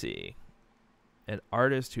 let's see, an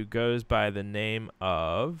artist who goes by the name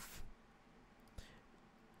of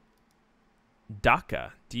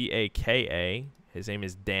Daka, D-A-K-A. His name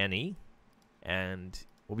is Danny, and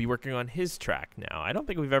we'll be working on his track now. I don't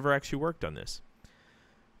think we've ever actually worked on this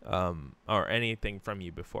or anything from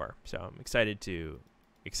you before, so I'm excited to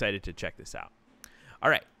check this out. All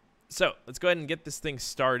right, so let's go ahead and get this thing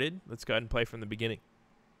started. Let's go ahead and play from the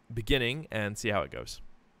beginning and see how it goes.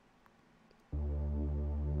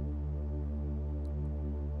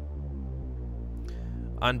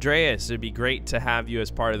 Andreas, it'd be great to have you as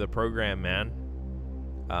part of the program, man.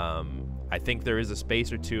 I think there is a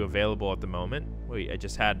space or two available at the moment. I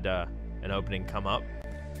just had an opening come up,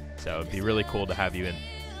 so it'd be really cool to have you in.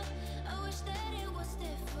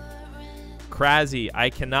 Crazy, I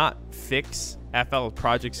cannot fix FL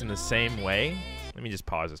projects in the same way. Let me just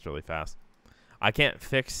pause this really fast. I can't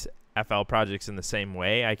fix FL projects in the same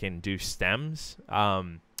way. I can do stems,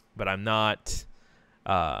 but I'm not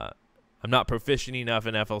proficient enough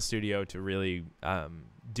in FL Studio to really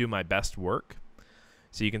do my best work.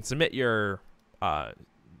 So you can submit your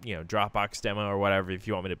Dropbox demo or whatever if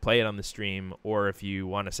you want me to play it on the stream, or if you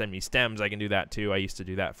want to send me stems, I can do that too. I used to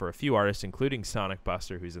do that for a few artists, including Sonic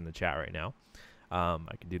Buster, who's in the chat right now. I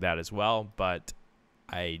can do that as well, but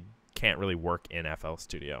I can't really work in FL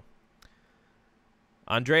Studio.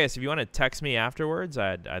 Andreas, if you want to text me afterwards,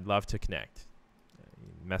 I'd love to connect.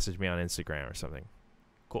 Message me on Instagram or something.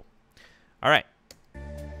 Cool. All right.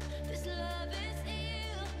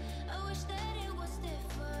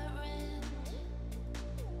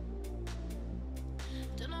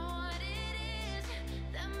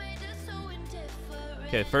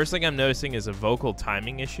 Okay, the first thing I'm noticing is a vocal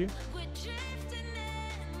timing issue.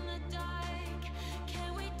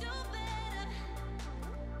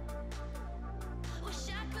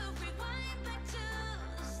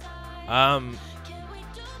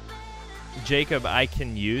 Jacob, I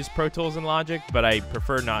can use Pro Tools and Logic, but I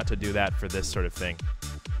prefer not to do that for this sort of thing,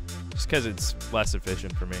 just because it's less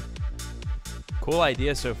efficient for me. Cool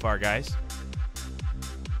idea so far, guys.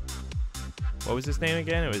 What was his name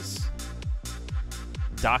again? It was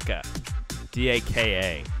Daka,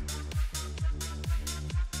 D-A-K-A.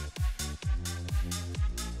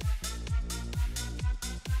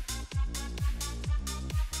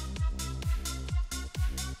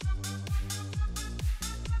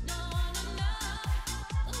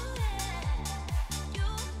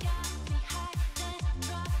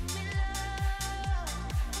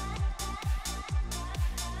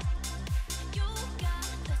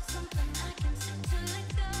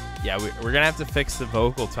 Yeah, we're gonna have to fix the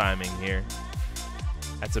vocal timing here.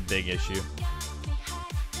 That's a big issue.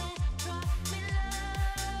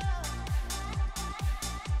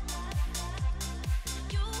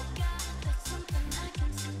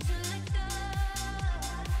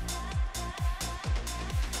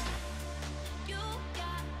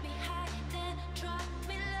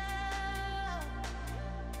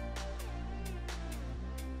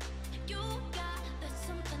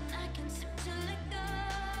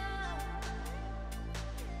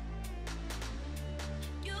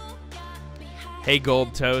 Hey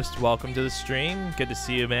Gold Toast, welcome to the stream. Good to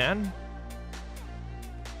see you, man.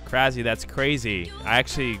 Crazy, that's crazy. I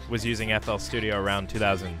actually was using FL Studio around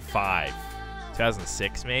 2005,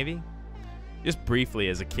 2006 maybe. Just briefly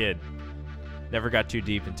as a kid. Never got too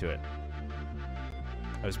deep into it.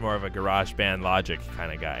 I was more of a GarageBand Logic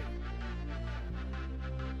kind of guy.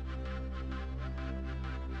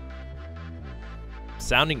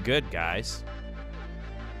 Sounding good, guys.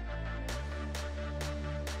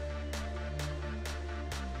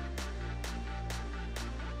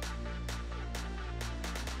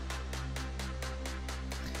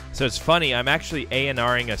 So it's funny, I'm actually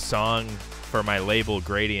A&Ring a song for my label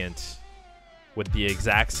Gradient with the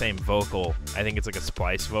exact same vocal. I think it's like a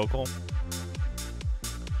splice vocal.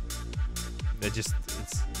 It's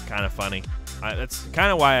kind of funny. That's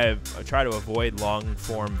kind of why I try to avoid long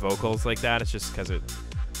form vocals like that. It's just because it's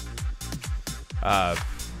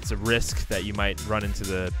a risk that you might run into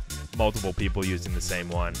the multiple people using the same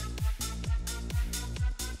one.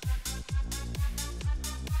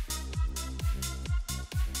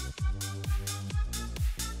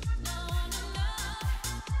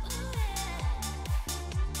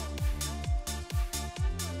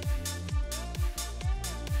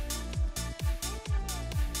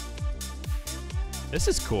 This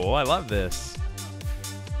is cool. I love this.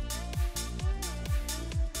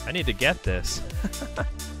 I need to get this.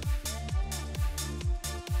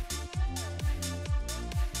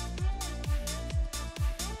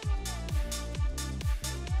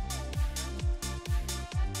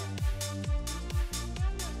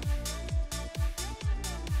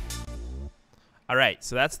 All right,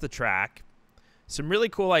 so that's the track. Some really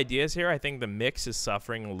cool ideas here. I think the mix is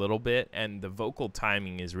suffering a little bit, and the vocal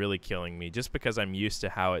timing is really killing me just because I'm used to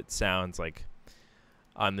how it sounds like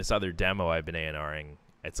on this other demo I've been A&Ring.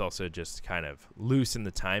 It's also just kind of loose in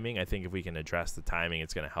the timing. I think if we can address the timing,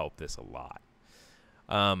 it's going to help this a lot.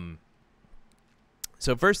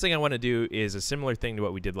 So first thing I want to do is a similar thing to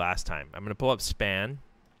what we did last time. I'm going to pull up Span.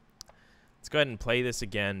 Let's go ahead and play this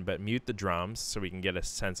again, but mute the drums so we can get a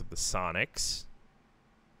sense of the sonics.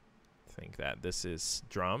 I think that this is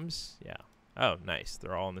drums. Yeah. Oh, nice.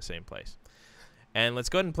 They're all in the same place. And let's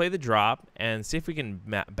go ahead and play the drop and see if we can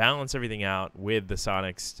balance everything out with the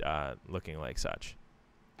sonics looking like such.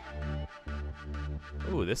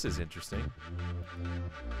 Ooh, this is interesting.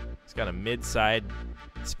 It's got a mid-side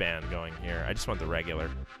span going here. I just want the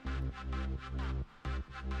regular.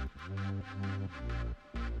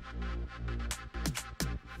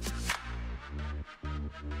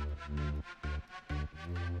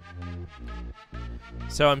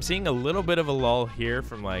 So I'm seeing a little bit of a lull here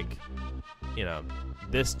from, like, you know,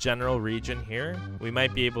 this general region here. We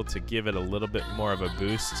might be able to give it a little bit more of a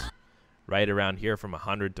boost right around here from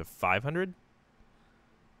 100 to 500.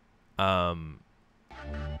 I'm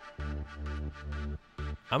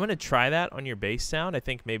going to try that on your bass sound. I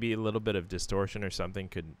think maybe a little bit of distortion or something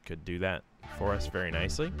could do that for us very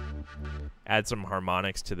nicely. Add some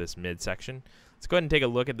harmonics to this midsection. Let's go ahead and take a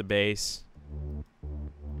look at the bass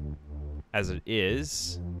as it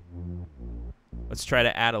is. Let's try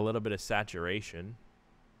to add a little bit of saturation.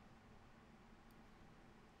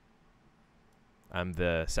 I'm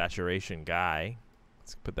the saturation guy.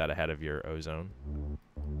 Let's put that ahead of your ozone.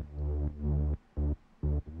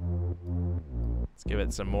 Let's give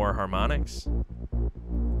it some more harmonics.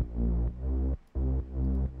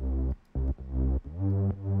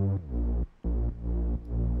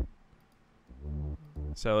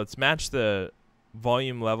 So let's match the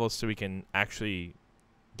volume levels so we can actually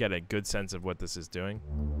get a good sense of what this is doing.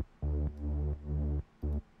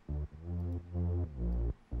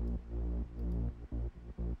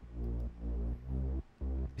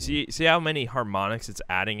 See how many harmonics it's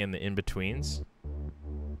adding in the in-betweens?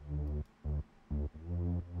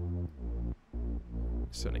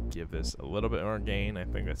 Just gonna give this a little bit more gain. I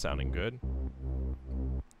think that's sounding good.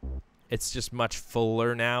 It's just much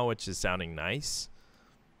fuller now, which is sounding nice.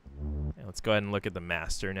 And let's go ahead and look at the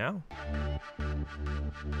master now.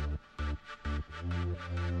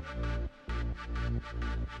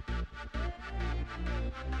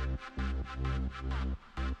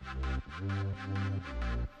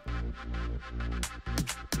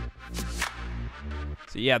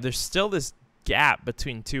 So yeah, there's still this gap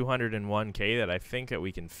between 200 and 1K that I think that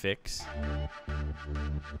we can fix.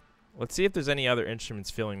 Let's see if there's any other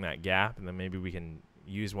instruments filling that gap, and then maybe we can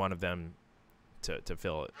use one of them to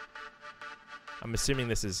fill it. I'm assuming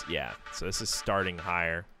this is, yeah, so this is starting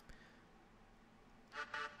higher.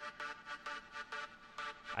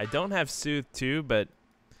 I don't have Soothe 2, but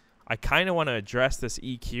I kind of want to address this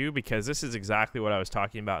EQ because this is exactly what I was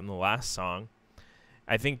talking about in the last song.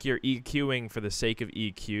 I think you're EQing for the sake of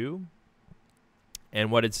EQ, and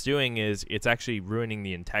what it's doing is it's actually ruining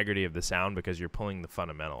the integrity of the sound because you're pulling the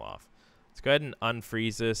fundamental off. Let's go ahead and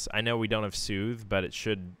unfreeze this. I know we don't have Soothe, but it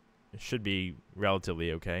should be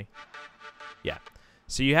relatively okay. Yeah.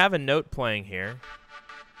 So you have a note playing here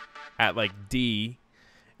at like D,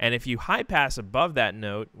 and if you high pass above that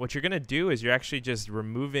note, what you're going to do is you're actually just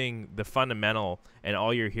removing the fundamental, and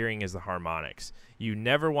all you're hearing is the harmonics. You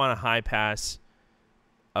never want to high pass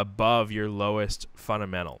above your lowest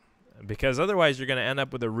fundamental, because otherwise you're going to end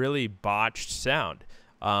up with a really botched sound.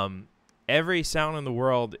 Every sound in the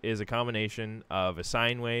world is a combination of a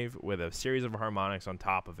sine wave with a series of harmonics on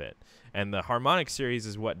top of it. And the harmonic series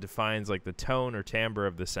is what defines like the tone or timbre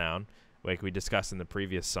of the sound, like we discussed in the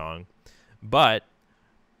previous song. But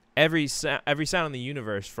every sound in the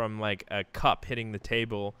universe, from like a cup hitting the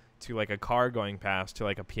table to like a car going past to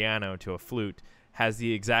like a piano to a flute, has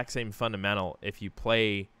the exact same fundamental if you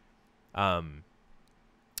play the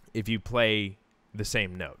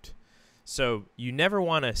same note. So you never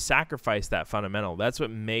want to sacrifice that fundamental. That's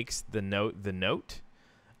what makes the note the note.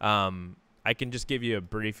 I can just give you a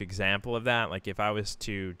brief example of that. Like if I was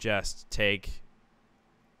to just take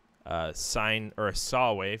a sine or a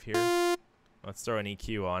saw wave here, let's throw an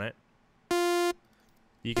EQ on it.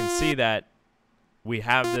 You can see that we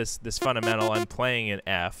have this fundamental. I'm playing an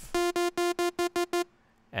F.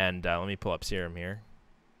 And let me pull up Serum here.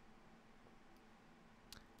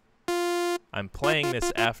 I'm playing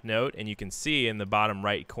this F note, and you can see in the bottom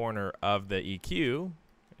right corner of the EQ,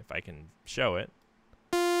 if I can show it,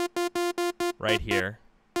 right here,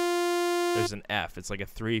 there's an F. It's like a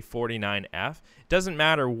 349 F. It doesn't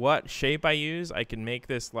matter what shape I use. I can make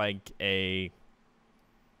this like a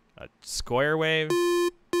square wave.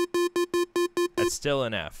 That's still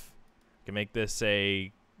an F. I can make this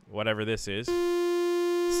a whatever this is,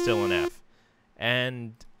 still an F.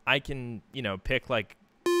 And I can, you know, pick like,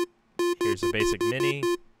 here's a basic mini.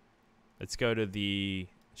 Let's go to the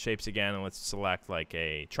shapes again, and let's select like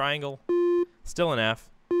a triangle. Still an F.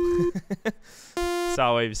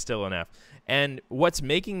 Saw wave is still an F. And what's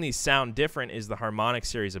making these sound different is the harmonic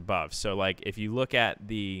series above. So like if you look at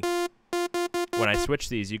the, when I switch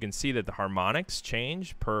these, you can see that the harmonics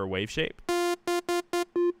change per wave shape.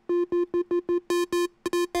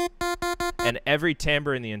 And every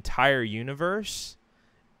timbre in the entire universe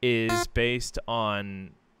is based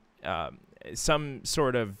on some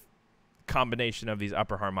sort of combination of these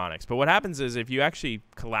upper harmonics. But what happens is if you actually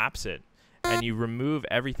collapse it and you remove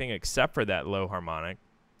everything except for that low harmonic,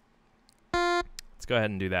 let's go ahead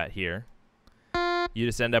and do that here, you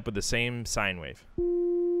just end up with the same sine wave.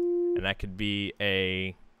 And that could be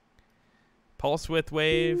a pulse width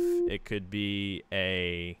wave, it could be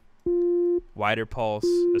a wider pulse,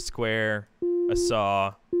 a square, a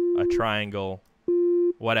saw, a triangle,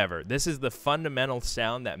 whatever. This is the fundamental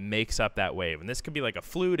sound that makes up that wave. And this could be like a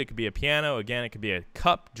flute, it could be a piano, again, it could be a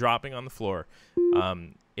cup dropping on the floor.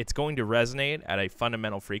 It's going to resonate at a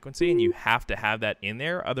fundamental frequency, and you have to have that in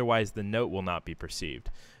there, otherwise the note will not be perceived.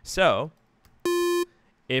 So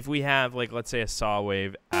if we have, like, let's say a saw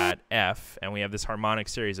wave at F, and we have this harmonic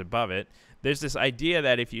series above it, there's this idea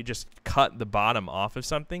that if you just cut the bottom off of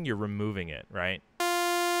something, you're removing it, right?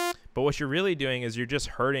 But what you're really doing is you're just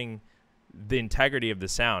hurting the integrity of the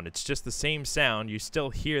sound. It's just the same sound. You still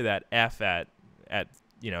hear that F at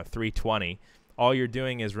 320. All you're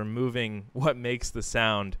doing is removing what makes the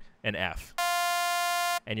sound an F.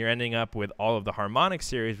 And you're ending up with all of the harmonic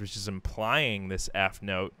series, which is implying this F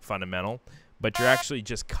note fundamental, but you're actually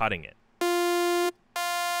just cutting it.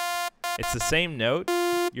 It's the same note.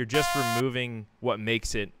 You're just removing what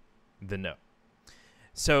makes it the note.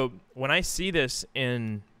 So when I see this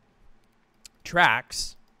in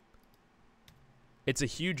tracks, it's a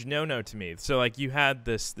huge no-no to me. So like you had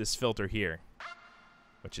this filter here,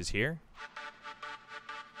 which is here.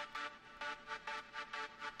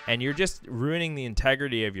 And you're just ruining the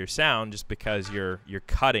integrity of your sound just because you're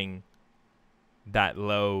cutting that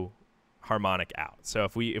low harmonic out. So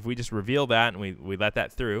if we just reveal that and we let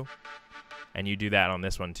that through, and you do that on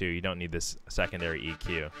this one too, you don't need this secondary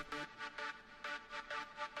EQ.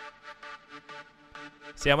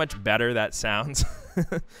 See how much better that sounds?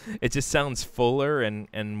 It just sounds fuller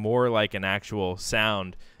and more like an actual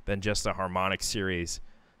sound than just a harmonic series,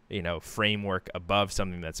 you know, framework above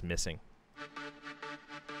something that's missing.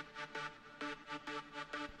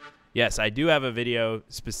 Yes, I do have a video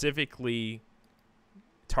specifically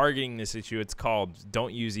targeting this issue. It's called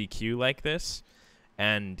Don't Use EQ Like This,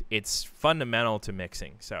 and it's fundamental to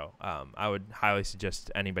mixing. So I would highly suggest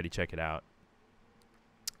anybody check it out.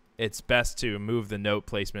 It's best to move the note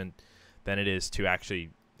placement than it is to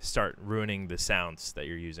actually start ruining the sounds that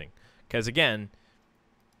you're using. Because again,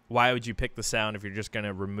 why would you pick the sound if you're just going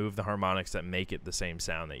to remove the harmonics that make it the same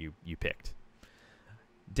sound that you picked?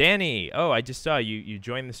 Danny, oh, I just saw you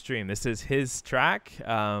joined the stream. This is his track,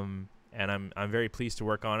 and I'm very pleased to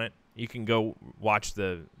work on it. You can go watch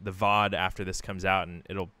the VOD after this comes out, and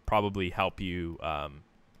it'll probably help you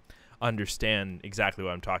understand exactly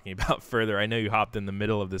what I'm talking about further. I know you hopped in the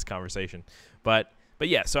middle of this conversation, but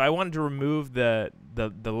yeah. So I wanted to remove the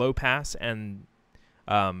low pass and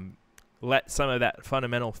let some of that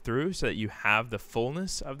fundamental through so that you have the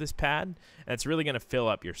fullness of this pad, and it's really going to fill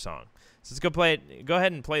up your song. So let's go play it. Go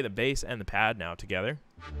ahead and play the bass and the pad now together.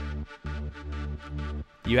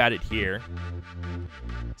 You had it here.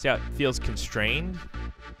 See how it feels constrained,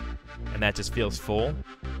 and that just feels full.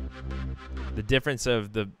 The difference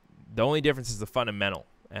of the only difference is the fundamental,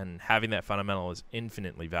 and having that fundamental is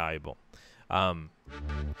infinitely valuable.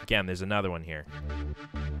 Again, there's another one here.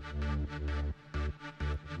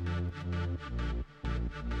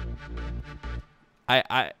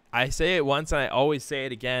 I say it once and I always say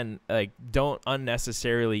it again, like, don't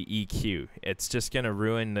unnecessarily EQ. It's just going to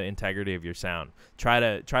ruin the integrity of your sound. Try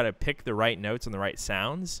to pick the right notes and the right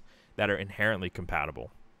sounds that are inherently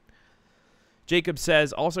compatible. Jacob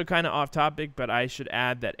says, also kind of off topic, but I should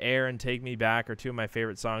add that Air and Take Me Back are two of my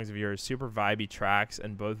favorite songs of yours. Super vibey tracks,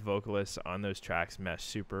 and both vocalists on those tracks mesh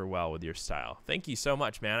super well with your style. Thank you so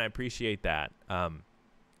much, man. I appreciate that.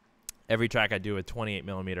 Every track I do with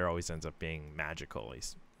 28mm always ends up being magical.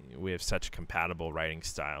 We have such compatible writing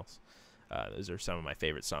styles. Those are some of my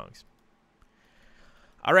favorite songs.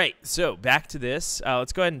 All right, so back to this.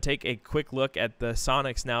 Let's go ahead and take a quick look at the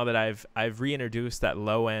sonics now that I've reintroduced that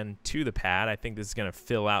low end to the pad. I think this is going to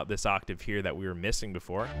fill out this octave here that we were missing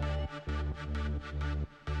before.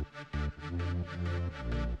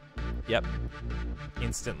 Yep,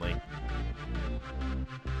 instantly.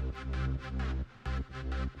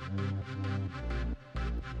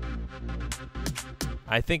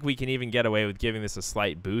 I think we can even get away with giving this a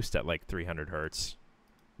slight boost at like 300 hertz,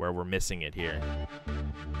 where we're missing it here.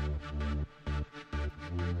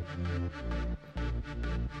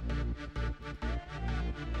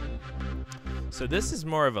 So this is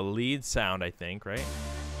more of a lead sound, I think, right?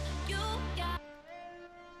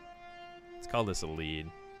 Let's call this a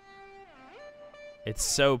lead. It's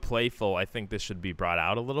so playful, I think this should be brought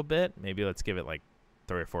out a little bit. Maybe let's give it like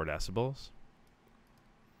 3 or 4 decibels.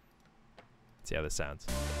 Let's see how this sounds.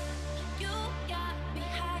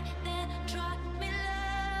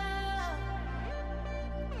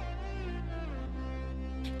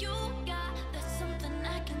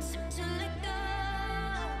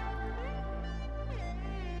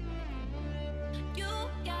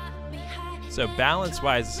 So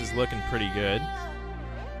balance-wise, this is looking pretty good.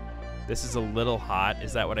 This is a little hot.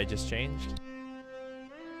 Is that what I just changed?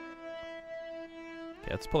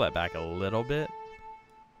 Okay, let's pull that back a little bit.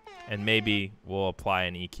 And maybe we'll apply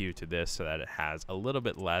an EQ to this so that it has a little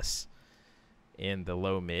bit less in the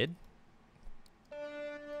low mid.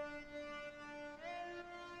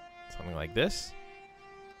 Something like this.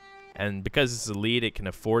 And because it's a lead, it can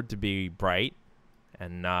afford to be bright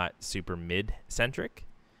and not super mid-centric.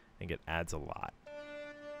 I think it adds a lot.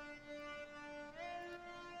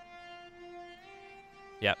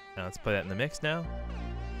 Yep, now let's play that in the mix now.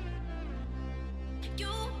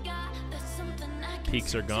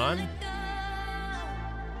 Peaks are gone.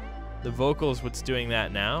 The vocals, what's doing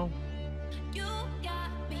that now?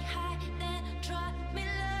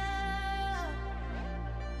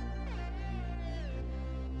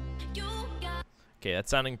 Okay,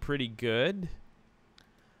 that's sounding pretty good.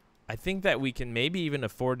 I think that we can maybe even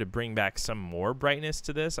afford to bring back some more brightness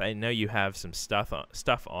to this. I know you have some stuff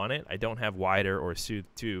on it. I don't have wider or soothe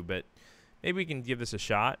 2, but maybe we can give this a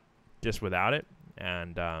shot just without it.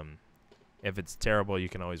 And if it's terrible, you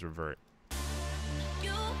can always revert.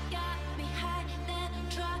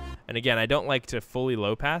 And again, I don't like to fully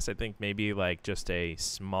low pass. I think maybe like just a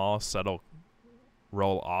small, subtle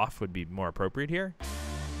roll off would be more appropriate here.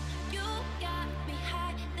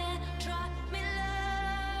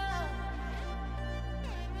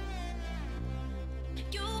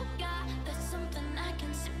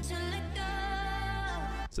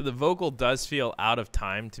 So the vocal does feel out of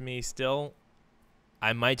time to me still.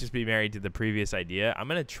 I might just be married to the previous idea. I'm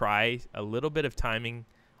going to try a little bit of timing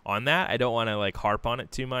on that. I don't want to like harp on it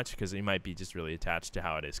too much because you might be just really attached to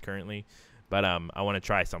how it is currently. But I want to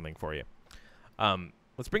try something for you.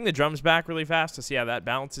 Let's bring the drums back really fast to see how that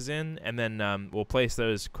balances in. And then we'll place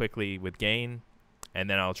those quickly with gain. And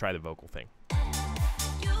then I'll try the vocal thing.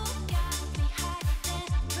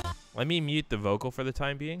 Let me mute the vocal for the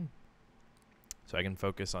time being, so I can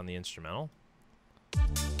focus on the instrumental.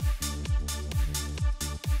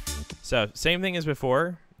 So same thing as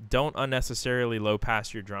before. Don't unnecessarily low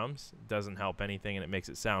pass your drums. It doesn't help anything and it makes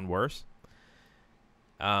it sound worse.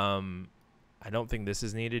 I don't think this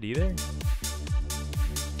is needed either.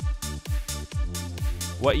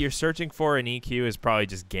 What you're searching for in EQ is probably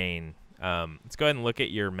just gain. Let's go ahead and look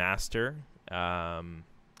at your master. I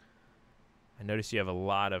notice you have a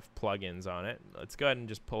lot of plugins on it. Let's go ahead and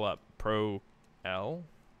just pull up Pro L.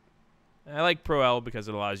 I like Pro L because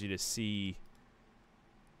it allows you to see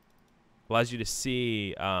the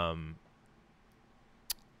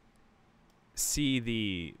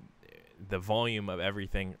volume of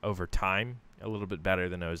everything over time a little bit better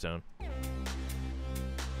than Ozone.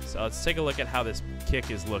 So let's take a look at how this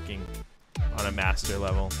kick is looking on a master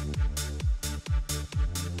level.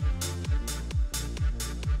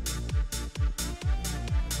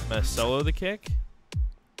 I'm gonna solo the kick.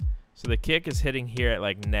 So the kick is hitting here at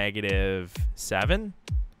like -7.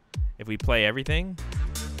 If we play everything,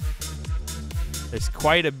 there's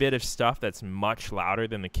quite a bit of stuff that's much louder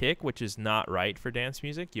than the kick, which is not right for dance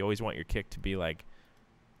music. You always want your kick to be like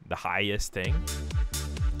the highest thing.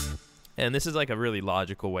 And this is like a really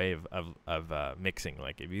logical way of mixing.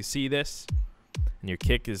 Like if you see this, and your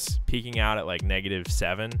kick is peaking out at like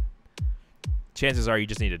 -7, chances are you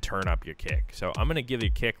just need to turn up your kick. So I'm going to give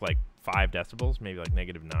your kick like 5 decibels, maybe like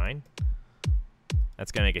 -9.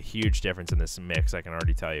 That's going to make a huge difference in this mix, I can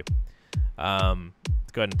already tell you.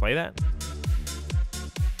 Let's go ahead and play that.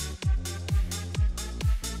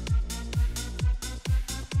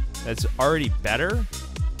 That's already better.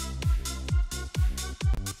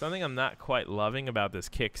 Something I'm not quite loving about this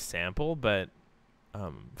kick sample, but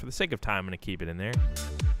for the sake of time, I'm going to keep it in there.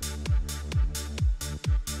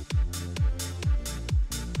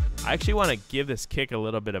 I actually want to give this kick a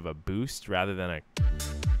little bit of a boost rather than a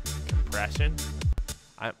compression.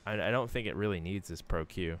 I don't think it really needs this Pro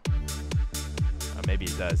Q. Maybe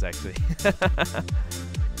it does, actually.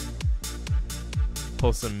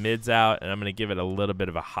 Pull some mids out, and I'm going to give it a little bit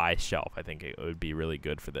of a high shelf. I think it would be really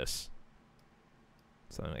good for this.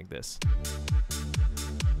 Something like this.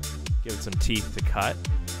 Give it some teeth to cut.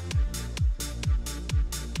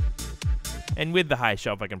 And with the high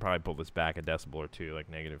shelf, I can probably pull this back a decibel or two, like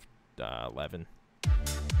 -11.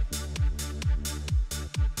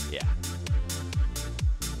 Yeah.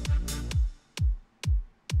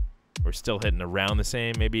 We're still hitting around the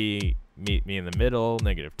same. Maybe meet me in the middle,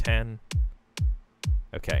 -10.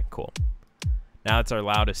 Okay, cool. Now it's our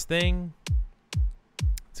loudest thing.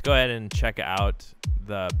 Let's go ahead and check out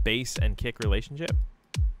the bass and kick relationship.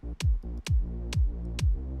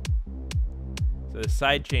 So the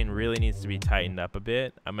sidechain really needs to be tightened up a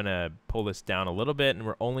bit. I'm going to pull this down a little bit, and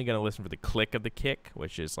we're only going to listen for the click of the kick,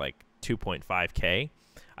 which is like 2.5K.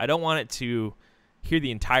 I don't want it to hear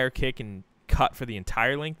the entire kick and cut for the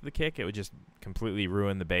entire length of the kick. It would just completely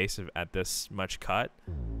ruin the bass at this much cut.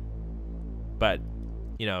 But,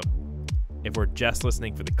 you know, if we're just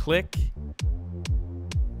listening for the click,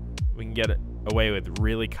 we can get away with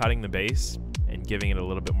really cutting the bass and giving it a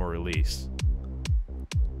little bit more release.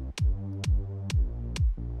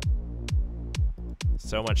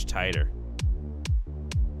 So much tighter.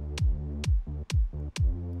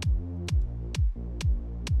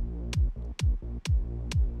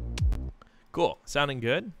 Cool. Sounding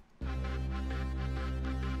good?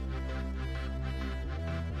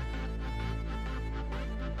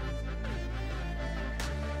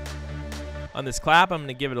 On this clap, I'm going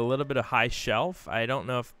to give it a little bit of high shelf. I don't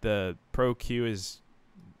know if the Pro Q is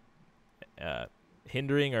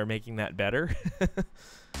hindering or making that better.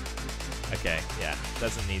 Okay, yeah,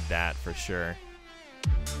 doesn't need that for sure.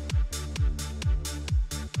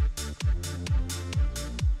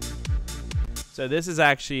 So this is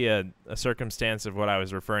actually a circumstance of what I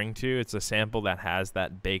was referring to. It's a sample that has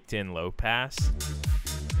that baked-in low pass.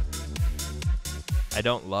 I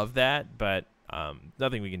don't love that, but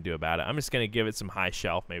nothing we can do about it. I'm just going to give it some high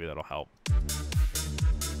shelf. Maybe that'll help.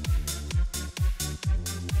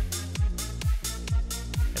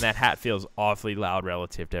 And that hat feels awfully loud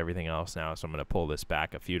relative to everything else now, so I'm going to pull this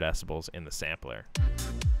back a few decibels in the sampler.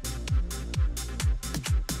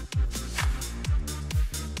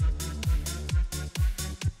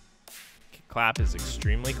 Clap is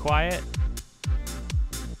extremely quiet.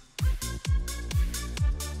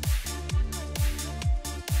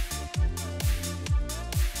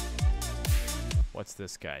 What's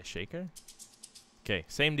this guy? Shaker? Okay,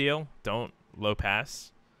 same deal. Don't low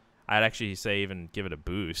pass. I'd actually say even give it a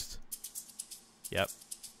boost. Yep.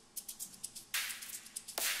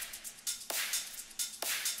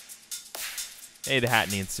 Hey, the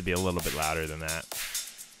hat needs to be a little bit louder than that.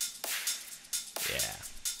 Yeah.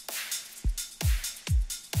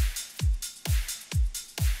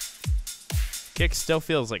 Kick still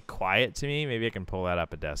feels like quiet to me. Maybe I can pull that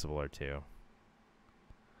up a decibel or two.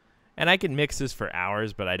 And I can mix this for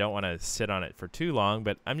hours, but I don't want to sit on it for too long.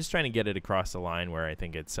 But I'm just trying to get it across the line where I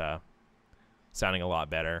think it's sounding a lot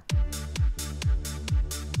better.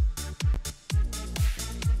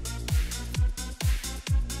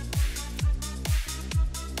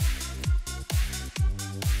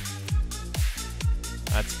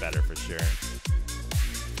 That's better for sure.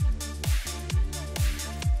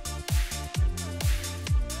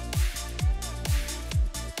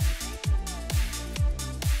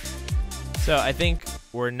 So I think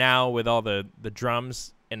we're now with all the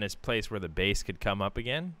drums in this place where the bass could come up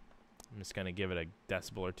again. I'm just going to give it a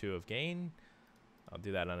decibel or two of gain. I'll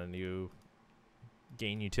do that on a new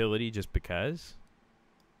gain utility just because.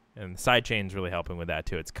 And the sidechain's really helping with that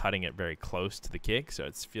too. It's cutting it very close to the kick, so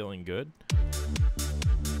it's feeling good.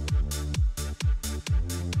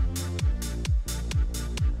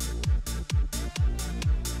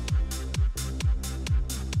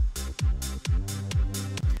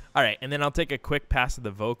 All right, and then I'll take a quick pass of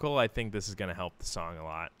the vocal. I think this is going to help the song a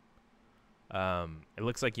lot. It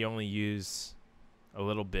looks like you only use a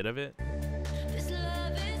little bit of it.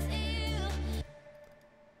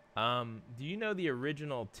 Do you know the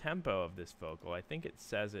original tempo of this vocal? I think it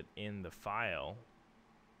says it in the file.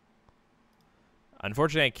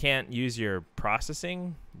 Unfortunately, I can't use your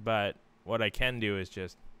processing, but what I can do is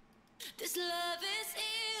just... This love is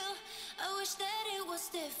ill. I wish that it was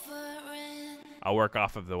different. I'll work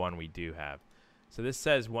off of the one we do have. So this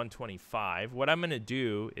says 125. What I'm going to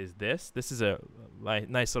do is this. This is a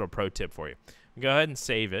nice little pro tip for you. Go ahead and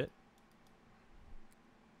save it.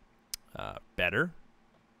 Better.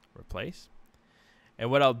 Replace.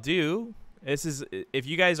 And what I'll do, this is, if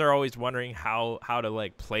you guys are always wondering how to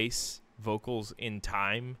like place vocals in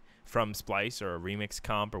time from Splice or a remix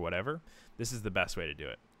comp or whatever, this is the best way to do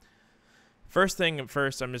it. First thing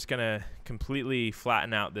first, I'm just gonna completely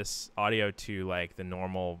flatten out this audio to like the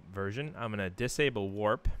normal version. I'm gonna disable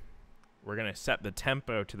warp. We're gonna set the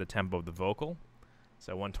tempo to the tempo of the vocal,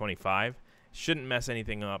 so 125. Shouldn't mess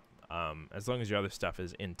anything up as long as your other stuff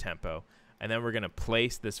is in tempo. And then we're gonna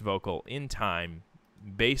place this vocal in time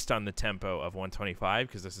based on the tempo of 125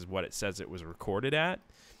 because this is what it says it was recorded at.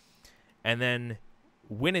 And then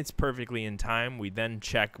when it's perfectly in time, we then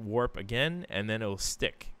check warp again, and then it'll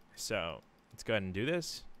stick. So let's go ahead and do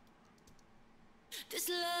this. This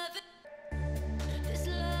love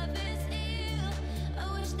is ill.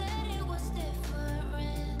 I wish that it was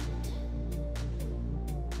different.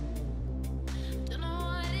 Don't know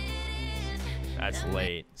what it is. That's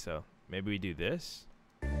late, so maybe we do this.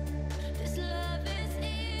 This love is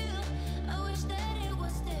ill. I wish that it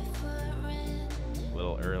was different. A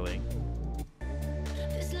little early.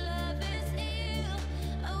 This love is ill.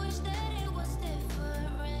 I wish that it was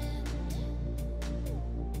different.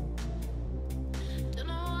 Don't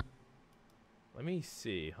know. Let me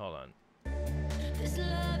see. Hold on. This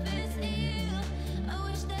love is ill. I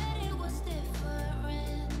wish that it was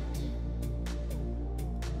different.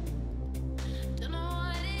 Don't know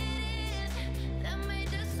what it is that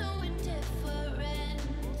made us so indifferent.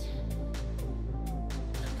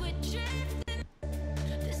 We're drifting.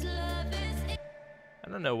 This love is ill. I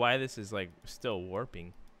don't know why this is like still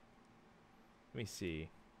warping. Let me see.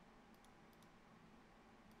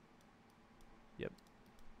 Yep.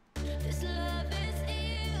 This love is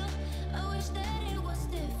ill. I wish that it was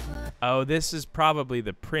different. Oh, this is probably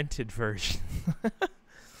the printed version.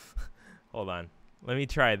 Hold on. Let me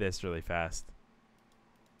try this really fast.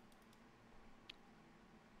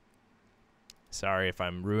 Sorry if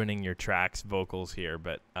I'm ruining your track's vocals here,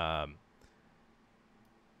 but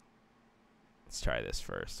let's try this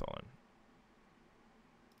first. Hold on.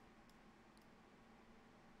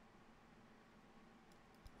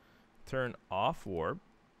 Turn off warp.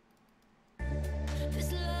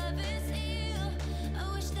 This love is ill.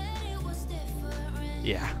 I wish that it was different.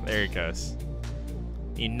 Yeah, there it goes.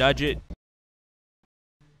 You nudge it.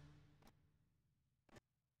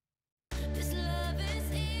 This love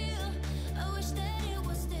is ill. I wish that it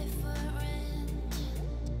was different.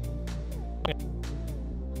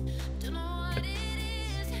 Don't know what it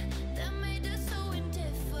is that made us so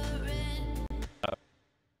indifferent.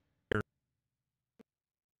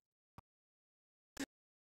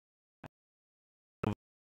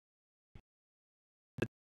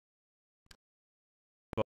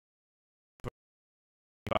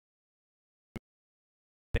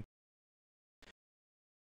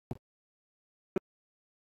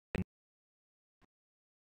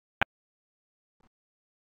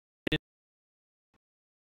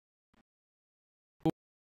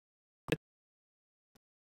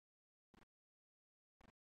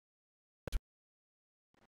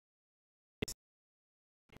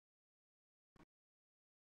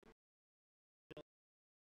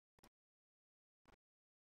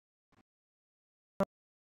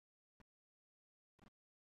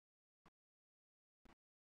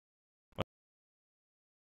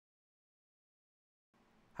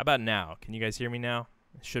 How about now? Can you guys hear me now?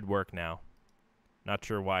 It should work now. Not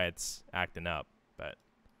sure why it's acting up, but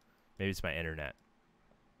maybe it's my internet.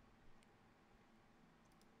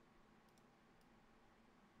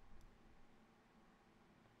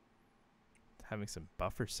 It's having some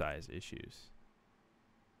buffer size issues.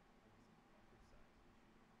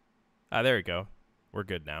 Ah, there we go. We're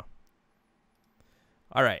good now.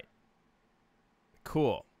 All right.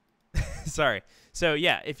 Cool. Sorry. So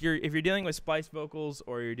yeah, if you're dealing with splice vocals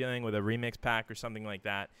or you're dealing with a remix pack or something like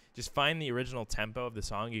that, just find the original tempo of the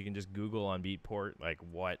song. You can just Google on Beatport like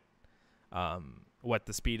what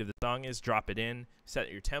the speed of the song is, drop it in,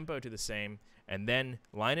 set your tempo to the same, and then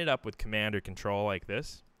line it up with Command or Control like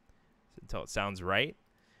this until it sounds right,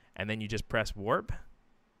 and then you just press warp.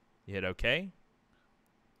 You hit OK.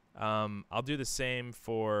 I'll do the same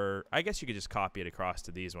for, I guess you could just copy it across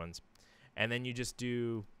to these ones, and then you just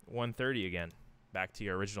do 130 again. back to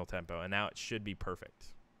your original tempo, and now it should be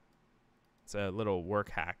perfect. It's a little work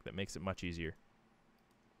hack that makes it much easier.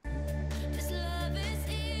 This love is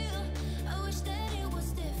ill. I wish that it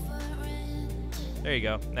was different. There you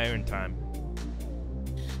go. Now you're in time.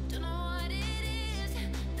 Don't know what it is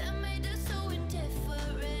that made us so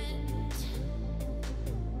indifferent.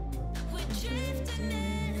 We're drifting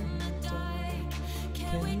in the dark.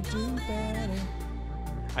 Can we do better?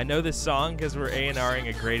 I know this song because we're A&Ring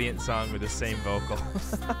a Gradient song with the same vocal.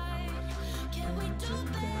 Can we do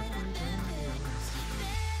better than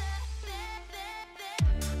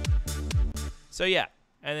this? So yeah,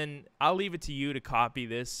 and then I'll leave it to you to copy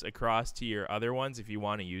this across to your other ones if you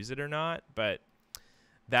want to use it or not. But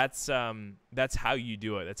that's how you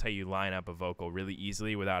do it. That's how you line up a vocal really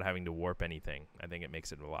easily without having to warp anything. I think it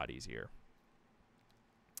makes it a lot easier.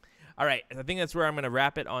 All right, I think that's where I'm going to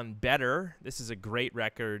wrap it on Better. This is a great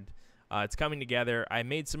record. It's coming together. I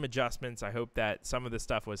made some adjustments. I hope that some of the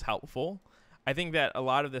stuff was helpful. I think that a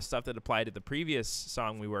lot of the stuff that applied to the previous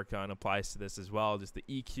song we worked on applies to this as well. Just the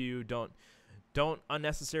EQ, don't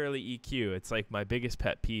unnecessarily EQ. It's like my biggest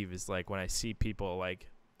pet peeve is like when I see people like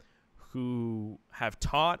who have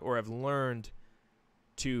taught or have learned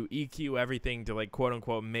to EQ everything to like quote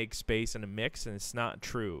unquote make space in a mix, and it's not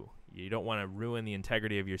true. You don't want to ruin the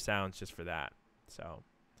integrity of your sounds just for that. So,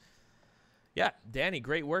 yeah, Danny,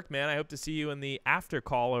 great work, man. I hope to see you in the after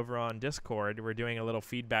call over on Discord. We're doing a little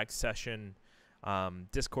feedback session,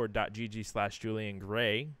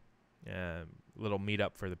 discord.gg/JulianGray. Little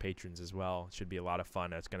meetup for the patrons as well. It should be a lot of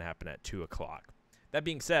fun. That's going to happen at 2 o'clock. That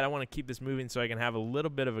being said, I want to keep this moving so I can have a little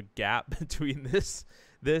bit of a gap between this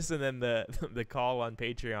and then the call on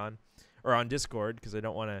Patreon or on Discord, because I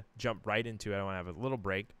don't want to jump right into it. I want to have a little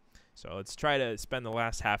break. So let's try to spend the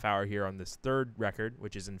last half hour here on this third record,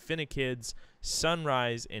 which is Infinikid's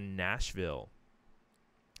Sunrise in Nashville.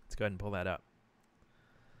 Let's go ahead and pull that up.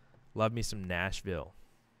 Love me some Nashville.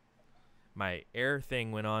 My air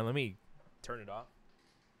thing went on. Let me turn it off.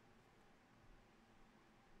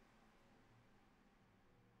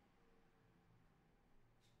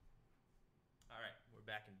 All right, we're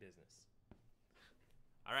back in business.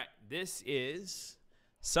 All right, this is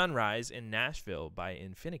Sunrise in Nashville by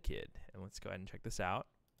Infinikid. And let's go ahead and check this out.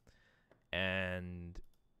 And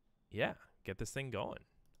yeah, get this thing going.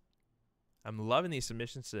 I'm loving these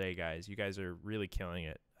submissions today, guys. You guys are really killing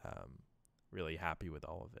it. Really happy with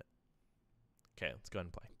all of it. Okay, let's go ahead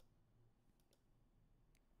and play.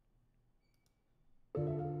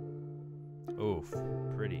 Oof,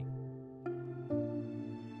 pretty.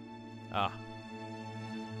 Ah.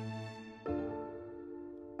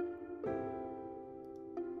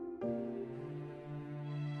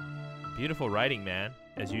 Beautiful writing, man,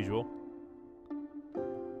 as usual.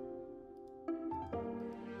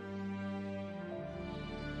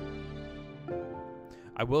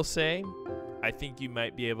 I will say, I think you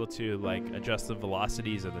might be able to like adjust the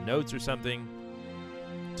velocities of the notes or something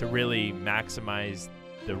to really maximize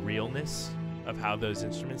the realness of how those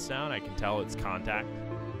instruments sound. I can tell it's Contact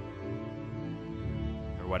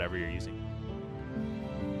or whatever you're using.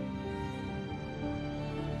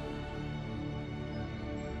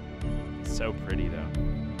 So pretty though.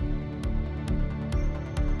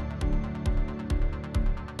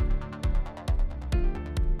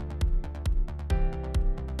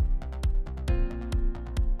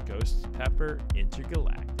 Ghost Pepper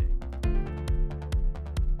Intergalactic.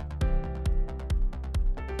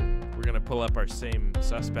 We're gonna pull up our Same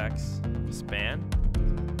Suspects span.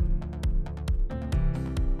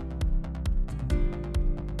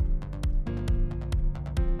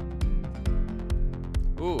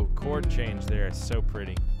 Ooh, chord change there is so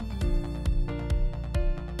pretty.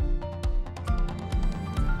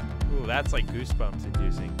 Ooh, that's like goosebumps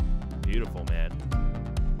inducing. Beautiful, man.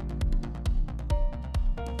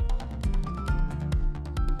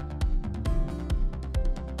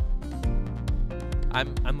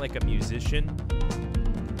 I'm like a musician,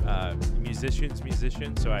 musician's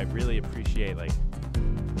musician, so I really appreciate like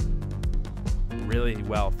really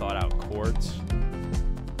well thought out chords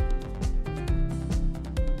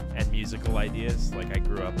and musical ideas. Like I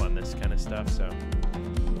grew up on this kind of stuff, so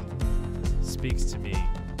it speaks to me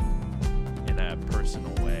in a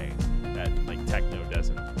personal way that like techno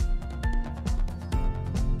doesn't.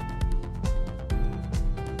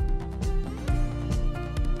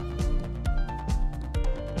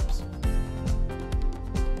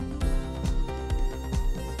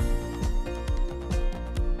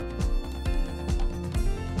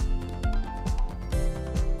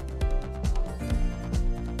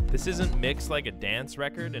 This isn't mixed like a dance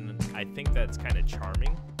record, and I think that's kind of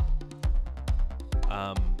charming.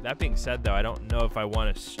 That being said, though, I don't know if I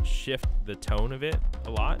want to shift the tone of it a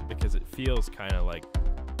lot, because it feels kind of like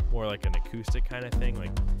more like an acoustic kind of thing,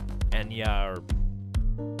 like Enya, or,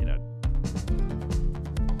 you know.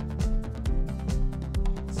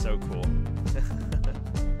 It's so cool.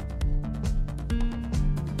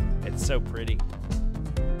 It's so pretty.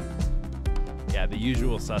 Yeah, the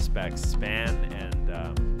usual suspects, Span and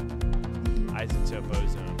Isotope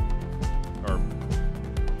Ozone, or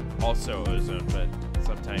also Ozone, but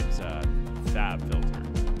sometimes Fab Filter.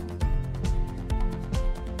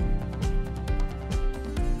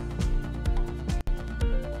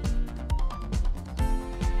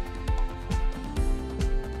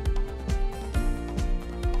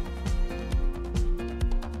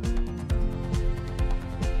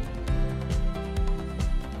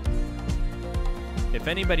 If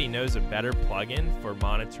anybody knows a better plugin for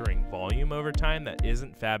monitoring volume over time that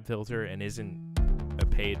isn't FabFilter and isn't a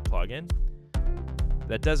paid plugin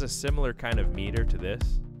that does a similar kind of meter to this,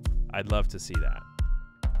 I'd love to see that.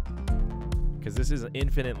 Because this is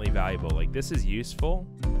infinitely valuable. Like, this is useful.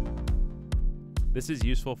 This is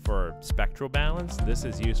useful for spectral balance. This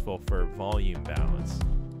is useful for volume balance.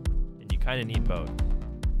 And you kind of need both.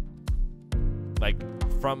 Like,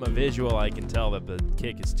 from a visual, I can tell that the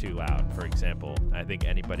kick is too loud, for example. I think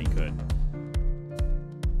anybody could.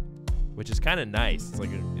 Which is kind of nice. It's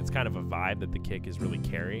like it's kind of a vibe that the kick is really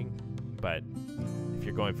carrying. But if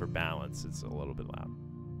you're going for balance, it's a little bit loud.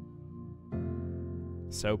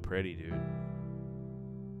 So pretty, dude.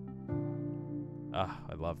 Ah,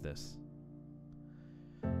 I love this.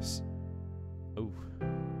 Ooh.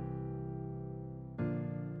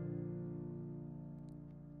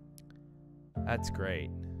 That's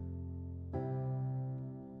great.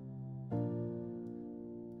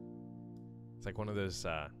 It's like one of those,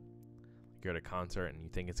 you go to a concert and you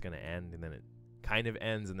think it's going to end, and then it kind of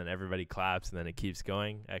ends, and then everybody claps, and then it keeps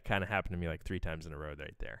going. That kind of happened to me like 3 times in a row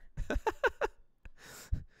right there.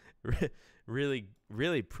 Really,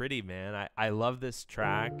 really pretty, man. I love this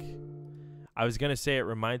track. I was going to say it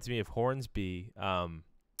reminds me of Hornsby.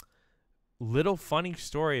 Little funny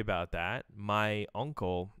story about that. My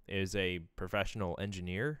uncle is a professional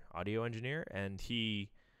engineer, audio engineer, and he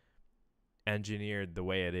engineered The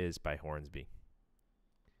Way It Is by Hornsby.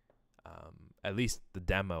 At least the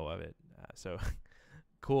demo of it. So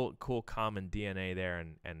cool common DNA there,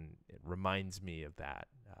 and it reminds me of that.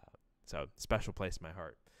 So special place in my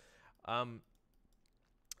heart.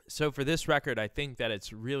 So for this record, I think that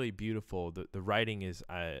it's really beautiful. The writing is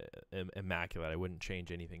immaculate. I wouldn't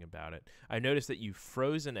change anything about it. I noticed that you've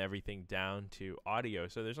frozen everything down to audio,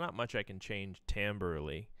 so there's not much I can change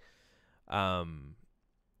timbrally.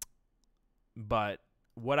 But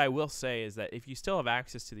what I will say is that if you still have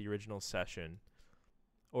access to the original session,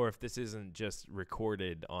 or if this isn't just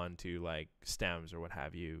recorded onto like stems or what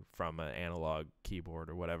have you from an analog keyboard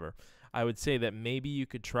or whatever, I would say that maybe you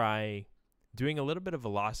could try doing a little bit of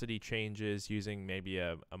velocity changes using maybe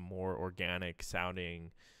a more organic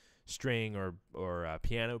sounding string or a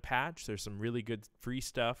piano patch. There's some really good free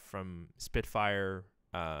stuff from Spitfire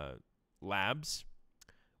Labs,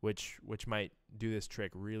 which might do this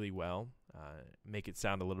trick really well, make it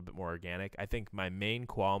sound a little bit more organic. I think my main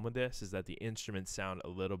qualm with this is that the instruments sound a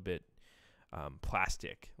little bit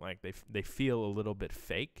plastic, like they feel a little bit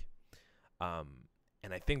fake.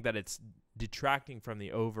 And I think that it's detracting from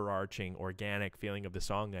the overarching organic feeling of the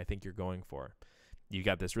song that I think you're going for. You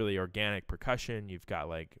got this really organic percussion. You've got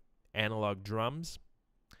like analog drums.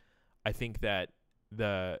 I think that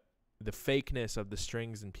the fakeness of the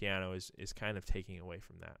strings and piano is kind of taking away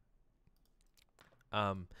from that.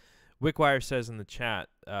 Wickwire says in the chat,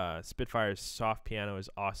 Spitfire's soft piano is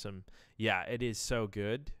awesome. Yeah, it is so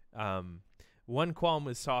good. One qualm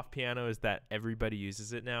with soft piano is that everybody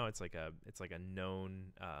uses it now. It's like a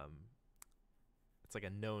known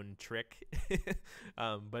trick.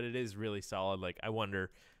 But it is really solid. Like, I wonder,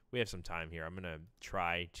 we have some time here. I'm gonna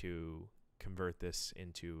try to convert this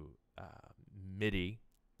into MIDI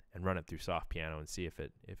and run it through soft piano and see if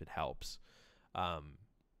it helps.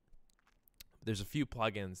 There's a few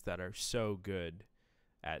plugins that are so good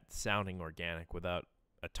at sounding organic without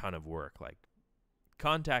a ton of work. Like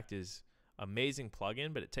Contact is amazing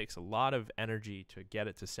plugin, but it takes a lot of energy to get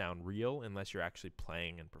it to sound real unless you're actually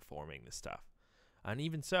playing and performing the stuff. And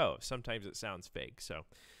even so, sometimes it sounds fake. So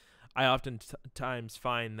I oftentimes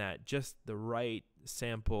find that just the right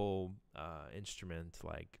sample instrument,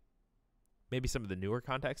 like maybe some of the newer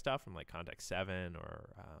Contact stuff from like Contact 7 or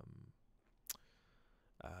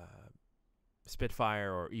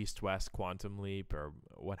Spitfire or East-West Quantum Leap or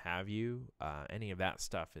what have you, any of that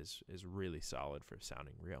stuff is really solid for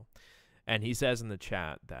sounding real. And he says in the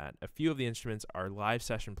chat that a few of the instruments are live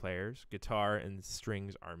session players, guitar and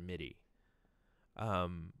strings are MIDI.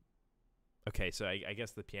 Okay, so I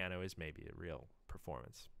guess the piano is maybe a real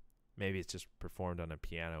performance. Maybe it's just performed on a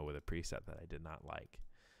piano with a preset that I did not like.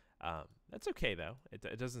 That's okay though.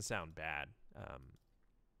 It doesn't sound bad.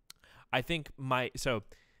 I think my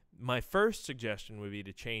first suggestion would be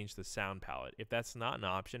to change the sound palette. If that's not an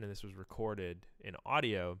option and this was recorded in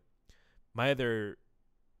audio, my other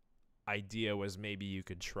idea was maybe you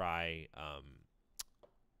could try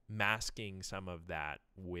masking some of that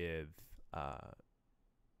with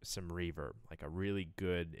some reverb, like a really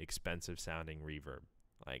good, expensive sounding reverb,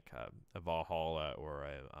 like a Valhalla or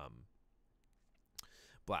a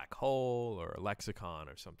Black Hole or a Lexicon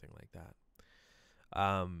or something like that.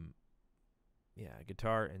 Yeah,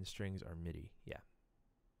 guitar and strings are MIDI. Yeah.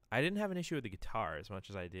 I didn't have an issue with the guitar as much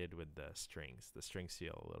as I did with the strings. The strings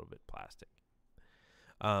feel a little bit plastic.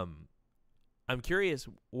 I'm curious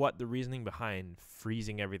what the reasoning behind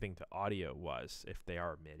freezing everything to audio was, if they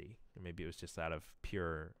are MIDI. Or maybe it was just out of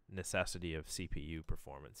pure necessity of CPU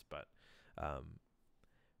performance. But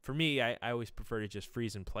for me, I always prefer to just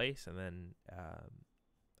freeze in place and then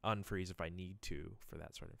unfreeze if I need to for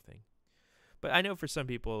that sort of thing. But I know for some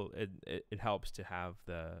people it helps to have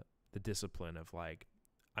the discipline of like,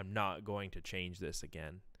 I'm not going to change this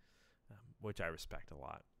again, which I respect a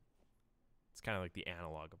lot. It's kind of like the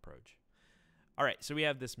analog approach. All right, so we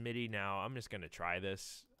have this MIDI now. I'm just going to try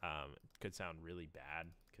this. It could sound really bad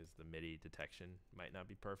because the MIDI detection might not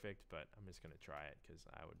be perfect, but I'm just going to try it because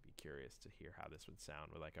I would be curious to hear how this would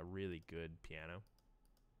sound with like a really good piano.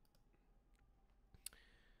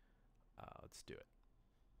 Let's do it.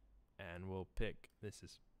 And we'll pick, this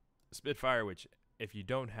is Spitfire, which if you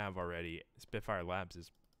don't have already, Spitfire Labs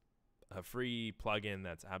is a free plugin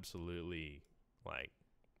that's absolutely like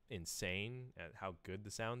insane at how good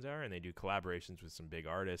the sounds are. And they do collaborations with some big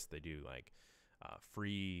artists. They do like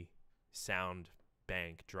free sound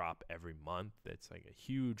bank drop every month. It's like a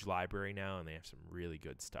huge library now, and they have some really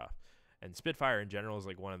good stuff. And Spitfire in general is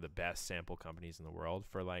like one of the best sample companies in the world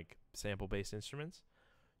for like sample-based instruments.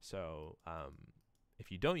 So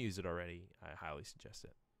if you don't use it already, I highly suggest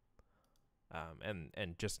it.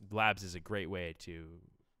 And just Labs is a great way to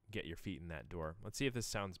get your feet in that door. Let's see if this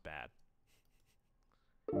sounds bad.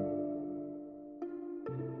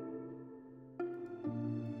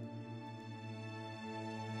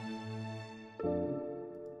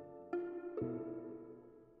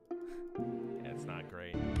 Yeah, it's not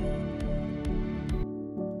great.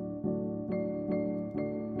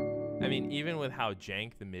 I mean, even with how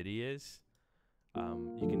jank the MIDI is,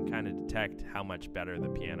 you can kind of detect how much better the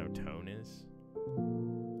piano tone is.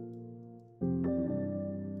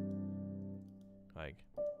 Like,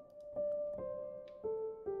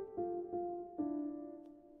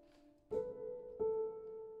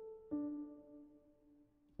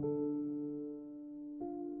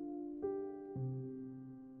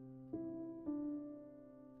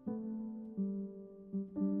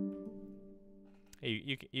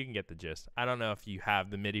 you can get the gist. I don't know if you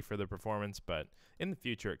have the MIDI for the performance, but in the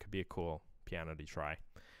future it could be a cool piano to try.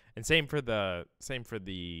 And same for the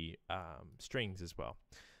strings as well.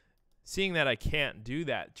 Seeing that I can't do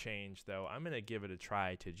that change though, I'm gonna give it a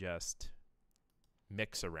try to just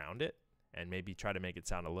mix around it and maybe try to make it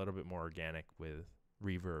sound a little bit more organic with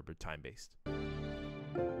reverb or time-based. So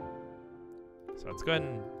let's go ahead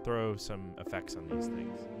and throw some effects on these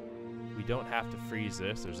things. We don't have to freeze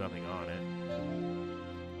this, there's nothing on it.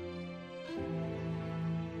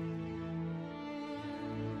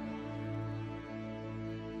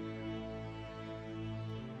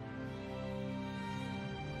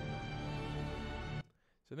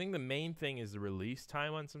 So I think the main thing is the release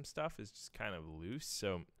time on some stuff is just kind of loose.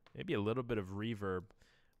 So maybe a little bit of reverb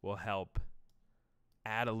will help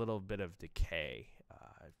add a little bit of decay.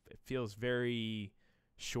 It feels very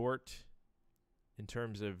short in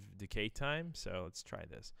terms of decay time. So let's try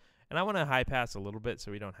this. And I want to high pass a little bit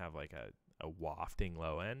so we don't have like a wafting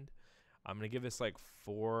low end. I'm going to give this like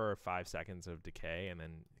 4 or 5 seconds of decay and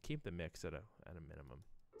then keep the mix at a minimum.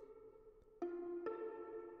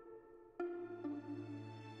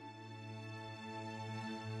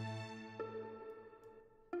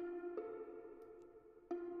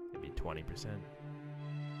 Maybe 20%.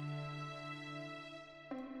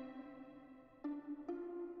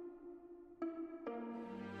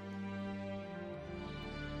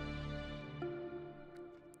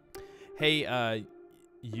 Hey,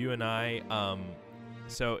 you and I,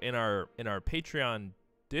 so in our Patreon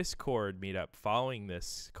Discord meetup following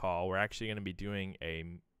this call, we're actually going to be doing a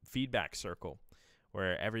feedback circle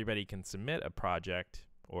where everybody can submit a project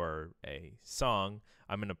or a song,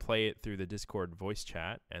 I'm going to play it through the Discord voice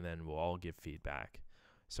chat, and then we'll all give feedback.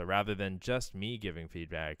 So rather than just me giving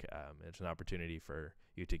feedback, it's an opportunity for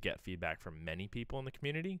you to get feedback from many people in the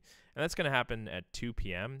community. And that's going to happen at 2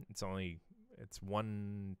 p.m. It's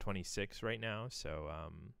 1:26 right now. So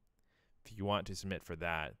if you want to submit for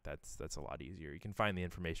that, that's a lot easier. You can find the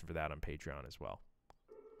information for that on Patreon as well.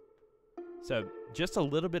 So just a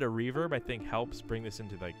little bit of reverb, I think, helps bring this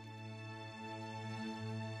into like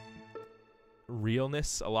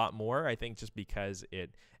realness a lot more. I think just because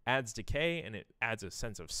it adds decay and it adds a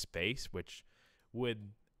sense of space, which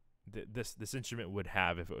would this instrument would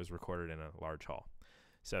have if it was recorded in a large hall.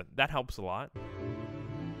 So that helps a lot.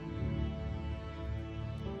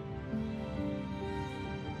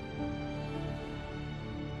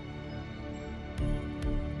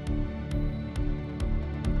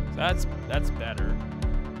 So that's better.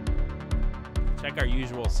 Check our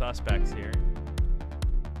usual suspects here.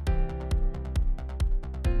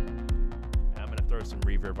 And I'm gonna throw some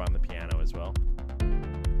reverb on the piano as well.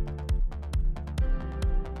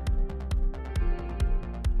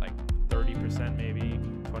 Like 30% maybe,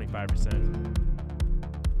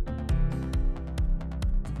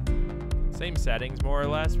 25%. Same settings more or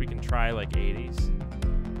less. We can try like 80s.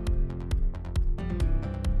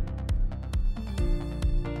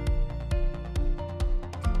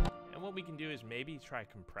 What we can do is maybe try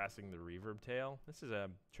compressing the reverb tail. This is a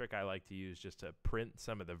trick I like to use just to print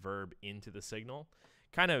some of the verb into the signal.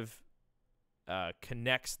 Kind of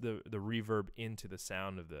connects the reverb into the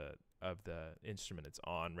sound of the instrument it's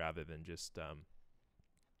on, rather than just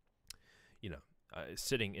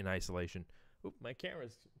sitting in isolation. Oop, my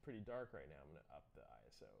camera's pretty dark right now. I'm gonna up the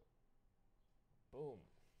ISO. Boom.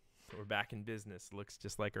 We're back in business. Looks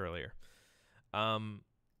just like earlier.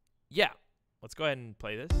 Yeah. Let's go ahead and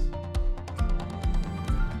play this.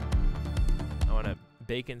 I want to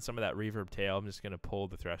bake in some of that reverb tail. I'm just going to pull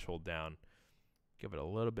the threshold down, give it a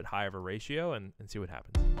little bit higher of a ratio, and see what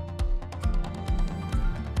happens.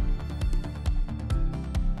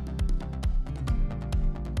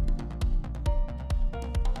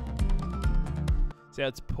 See how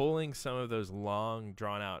it's pulling some of those long,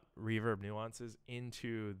 drawn-out reverb nuances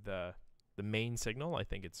into the main signal? I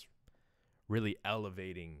think it's really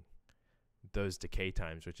elevating those decay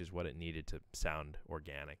times, which is what it needed to sound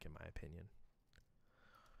organic, in my opinion.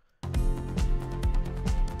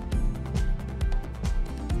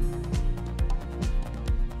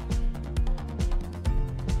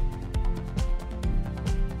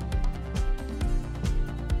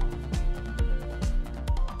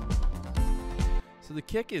 So the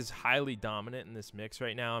kick is highly dominant in this mix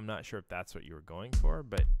right now. I'm not sure if that's what you were going for,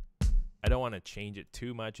 but I don't want to change it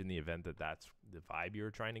too much in the event that that's the vibe you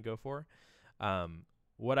were trying to go for.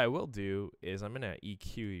 What I will do is I'm going to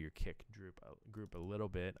EQ your kick group a little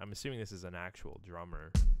bit. I'm assuming this is an actual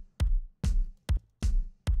drummer.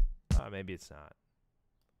 Maybe it's not.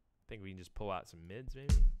 I think we can just pull out some mids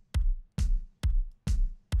maybe.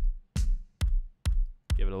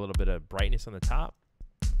 Give it a little bit of brightness on the top.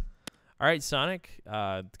 All right, Sonic,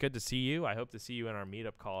 it's good to see you. I hope to see you in our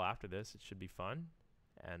meetup call after this. It should be fun.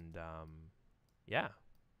 And yeah,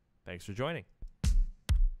 thanks for joining.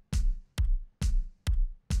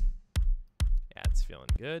 Yeah, it's feeling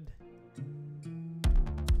good.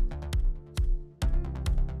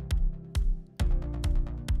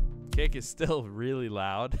 Kick is still really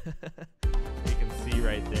loud. You can see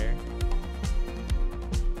right there.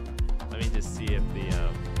 Let me just see if the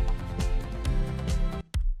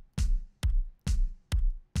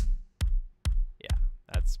yeah,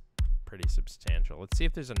 that's pretty substantial. Let's see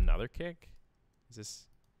if there's another kick. Is this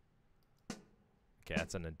okay?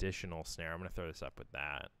 That's an additional snare. I'm gonna throw this up with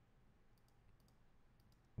that.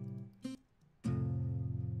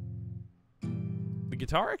 The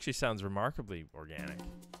guitar actually sounds remarkably organic.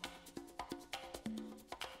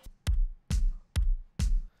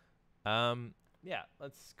 Yeah,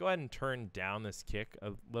 let's go ahead and turn down this kick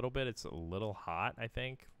a little bit. It's a little hot, I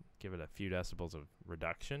think. Give it a few decibels of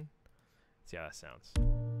reduction. See how that sounds.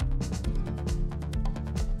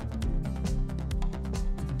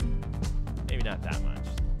 Maybe not that much.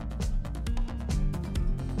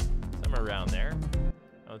 Somewhere around there.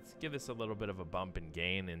 Let's give this a little bit of a bump in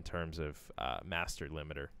gain in terms of master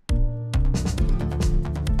limiter.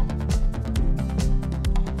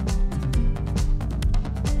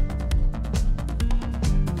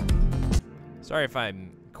 Sorry if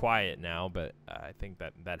I'm quiet now, but I think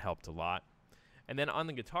that helped a lot. And then on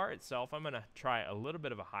the guitar itself, I'm going to try a little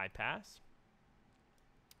bit of a high pass.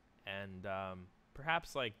 And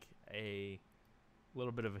perhaps like a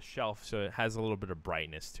little bit of a shelf so it has a little bit of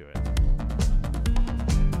brightness to it.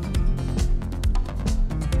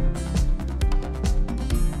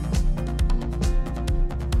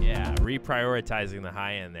 prioritizing the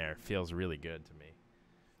high end there feels really good to me.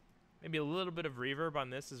 Maybe a little bit of reverb on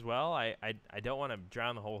this as well. I don't want to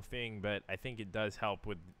drown the whole thing, but I think it does help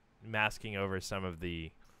with masking over some of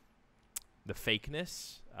the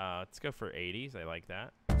fakeness. Let's go for 80s. I like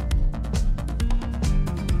that.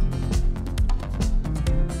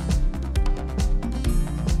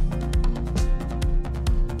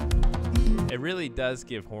 It really does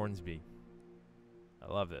give Hornsby. I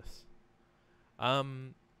love this.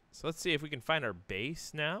 So let's see if we can find our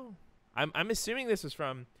bass now. I'm assuming this is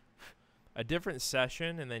from a different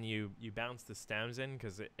session, and then you bounce the stems in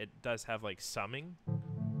because it does have like summing.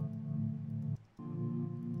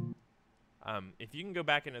 If you can go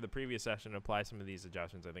back into the previous session and apply some of these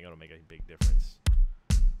adjustments, I think it'll make a big difference.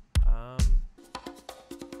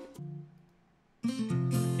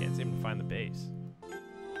 Can't seem to find the bass.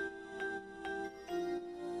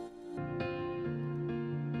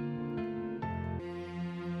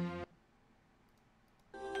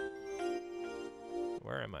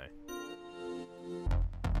 Where am I?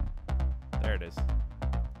 There it is.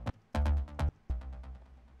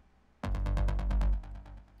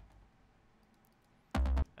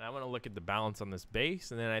 And I want to look at the balance on this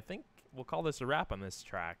bass, and then I think we'll call this a wrap on this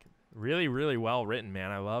track. Really, really well written,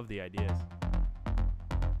 man. I love the ideas.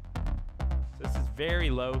 So this is very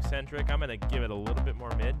low centric. I'm going to give it a little bit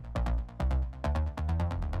more mid.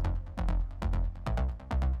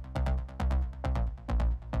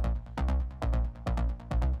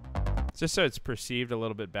 Just so it's perceived a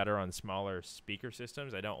little bit better on smaller speaker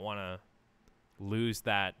systems. I don't want to lose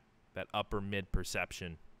that upper mid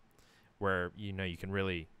perception where you can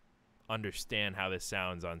really understand how this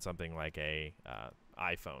sounds on something like a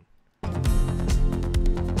iPhone.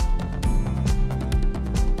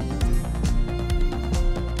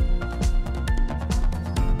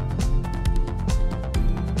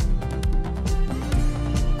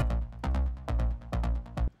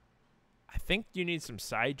 I think you need some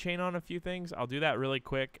sidechain on a few things. I'll do that really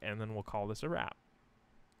quick, and then we'll call this a wrap.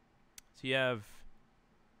 So you have,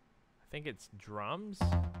 I think it's drums.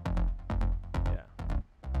 Yeah.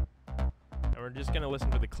 And we're just going to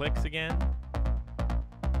listen to the clicks again.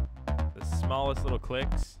 The smallest little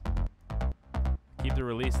clicks. Keep the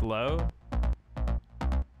release low.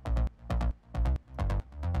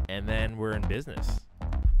 And then we're in business.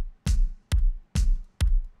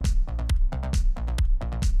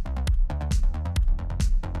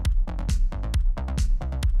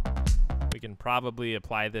 We can probably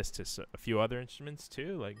apply this to a few other instruments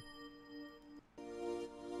too, like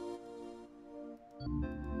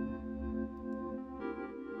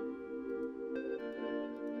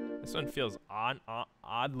this one feels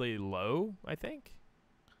oddly low, I think.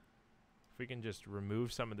 If we can just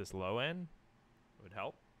remove some of this low end, it would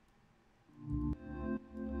help.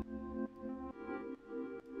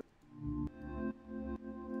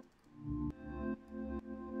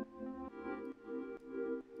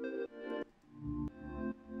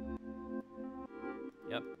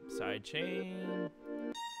 Yep, side chain.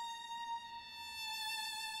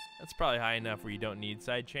 That's probably high enough where you don't need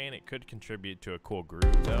side chain. It could contribute to a cool groove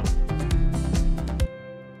though.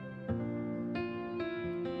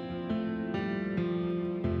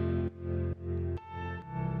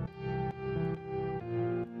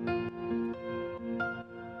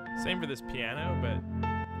 Same for this piano, but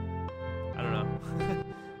I don't know.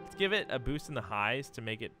 Let's give it a boost in the highs to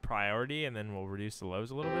make it priority, and then we'll reduce the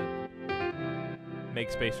lows a little bit. Make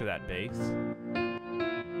space for that bass.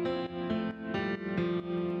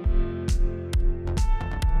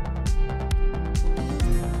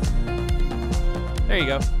 There you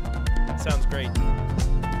go. Sounds great.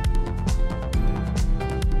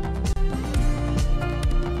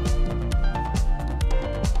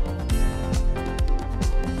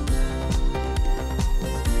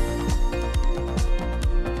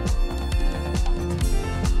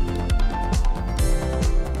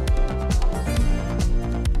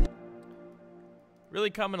 Really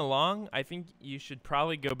coming along. I think you should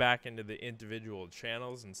probably go back into the individual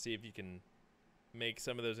channels and see if you can make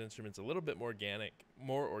some of those instruments a little bit more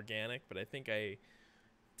organic, but I think I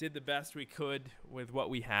did the best we could with what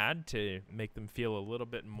we had to make them feel a little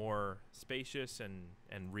bit more spacious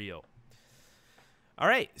and real. All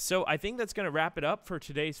right, so I think that's going to wrap it up for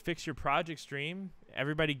today's Fix Your Project stream.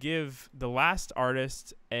 Everybody give the last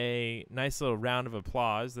artist a nice little round of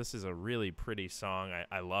applause. This is a really pretty song.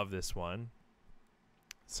 I love this one.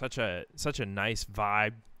 Such a nice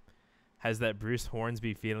vibe. Has that Bruce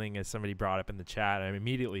Hornsby feeling, as somebody brought up in the chat. I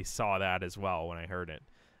immediately saw that as well when I heard it.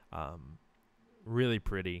 Really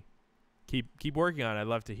pretty. Keep working on it. I'd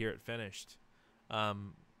love to hear it finished.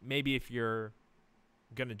 Maybe if you're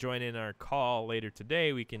going to join in our call later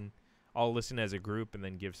today, we can all listen as a group and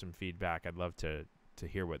then give some feedback. I'd love to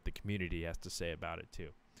hear what the community has to say about it too.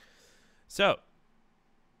 So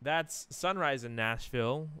that's Sunrise in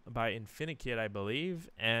Nashville by Infinikid, I believe,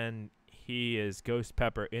 and he is Ghost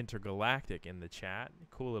Pepper Intergalactic in the chat.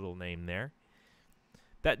 Cool little name there.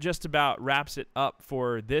 That just about wraps it up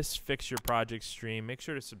for this Fix Your Project stream. Make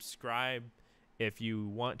sure to subscribe if you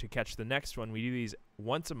want to catch the next one. We do these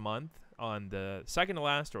once a month on the second to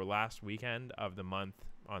last or last weekend of the month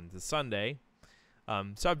on the Sunday.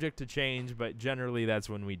 Subject to change, but generally that's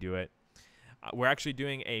when we do it. We're actually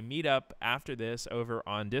doing a meetup after this over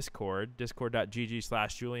on Discord,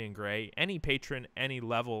 discord.gg/JulianGray. Any patron, any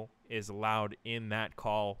level is allowed in that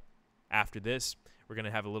call after this. We're going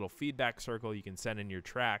to have a little feedback circle. You can send in your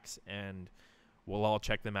tracks, and we'll all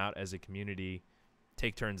check them out as a community,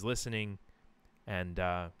 take turns listening, and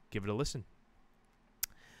give it a listen.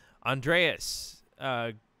 Andreas,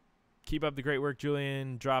 keep up the great work,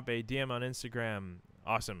 Julian. Drop a DM on Instagram.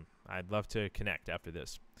 Awesome. I'd love to connect after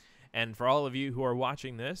this. And for all of you who are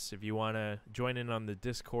watching this, if you want to join in on the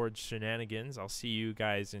Discord shenanigans, I'll see you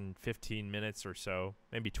guys in 15 minutes or so,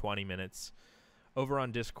 maybe 20 minutes, over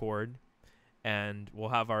on Discord. And we'll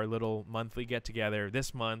have our little monthly get-together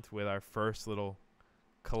this month with our first little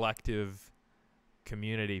collective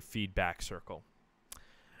community feedback circle.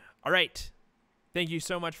 All right. Thank you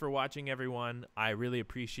so much for watching, everyone. I really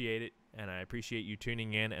appreciate it, and I appreciate you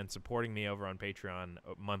tuning in and supporting me over on Patreon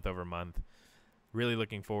month over month. Really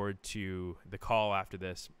looking forward to the call after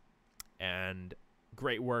this, and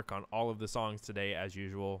great work on all of the songs today, as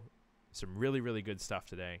usual. Some really, really good stuff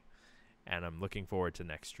today, and I'm looking forward to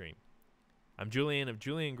next stream. I'm Julian of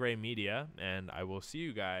Julian Gray Media, and I will see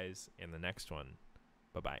you guys in the next one.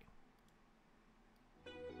 Bye-bye.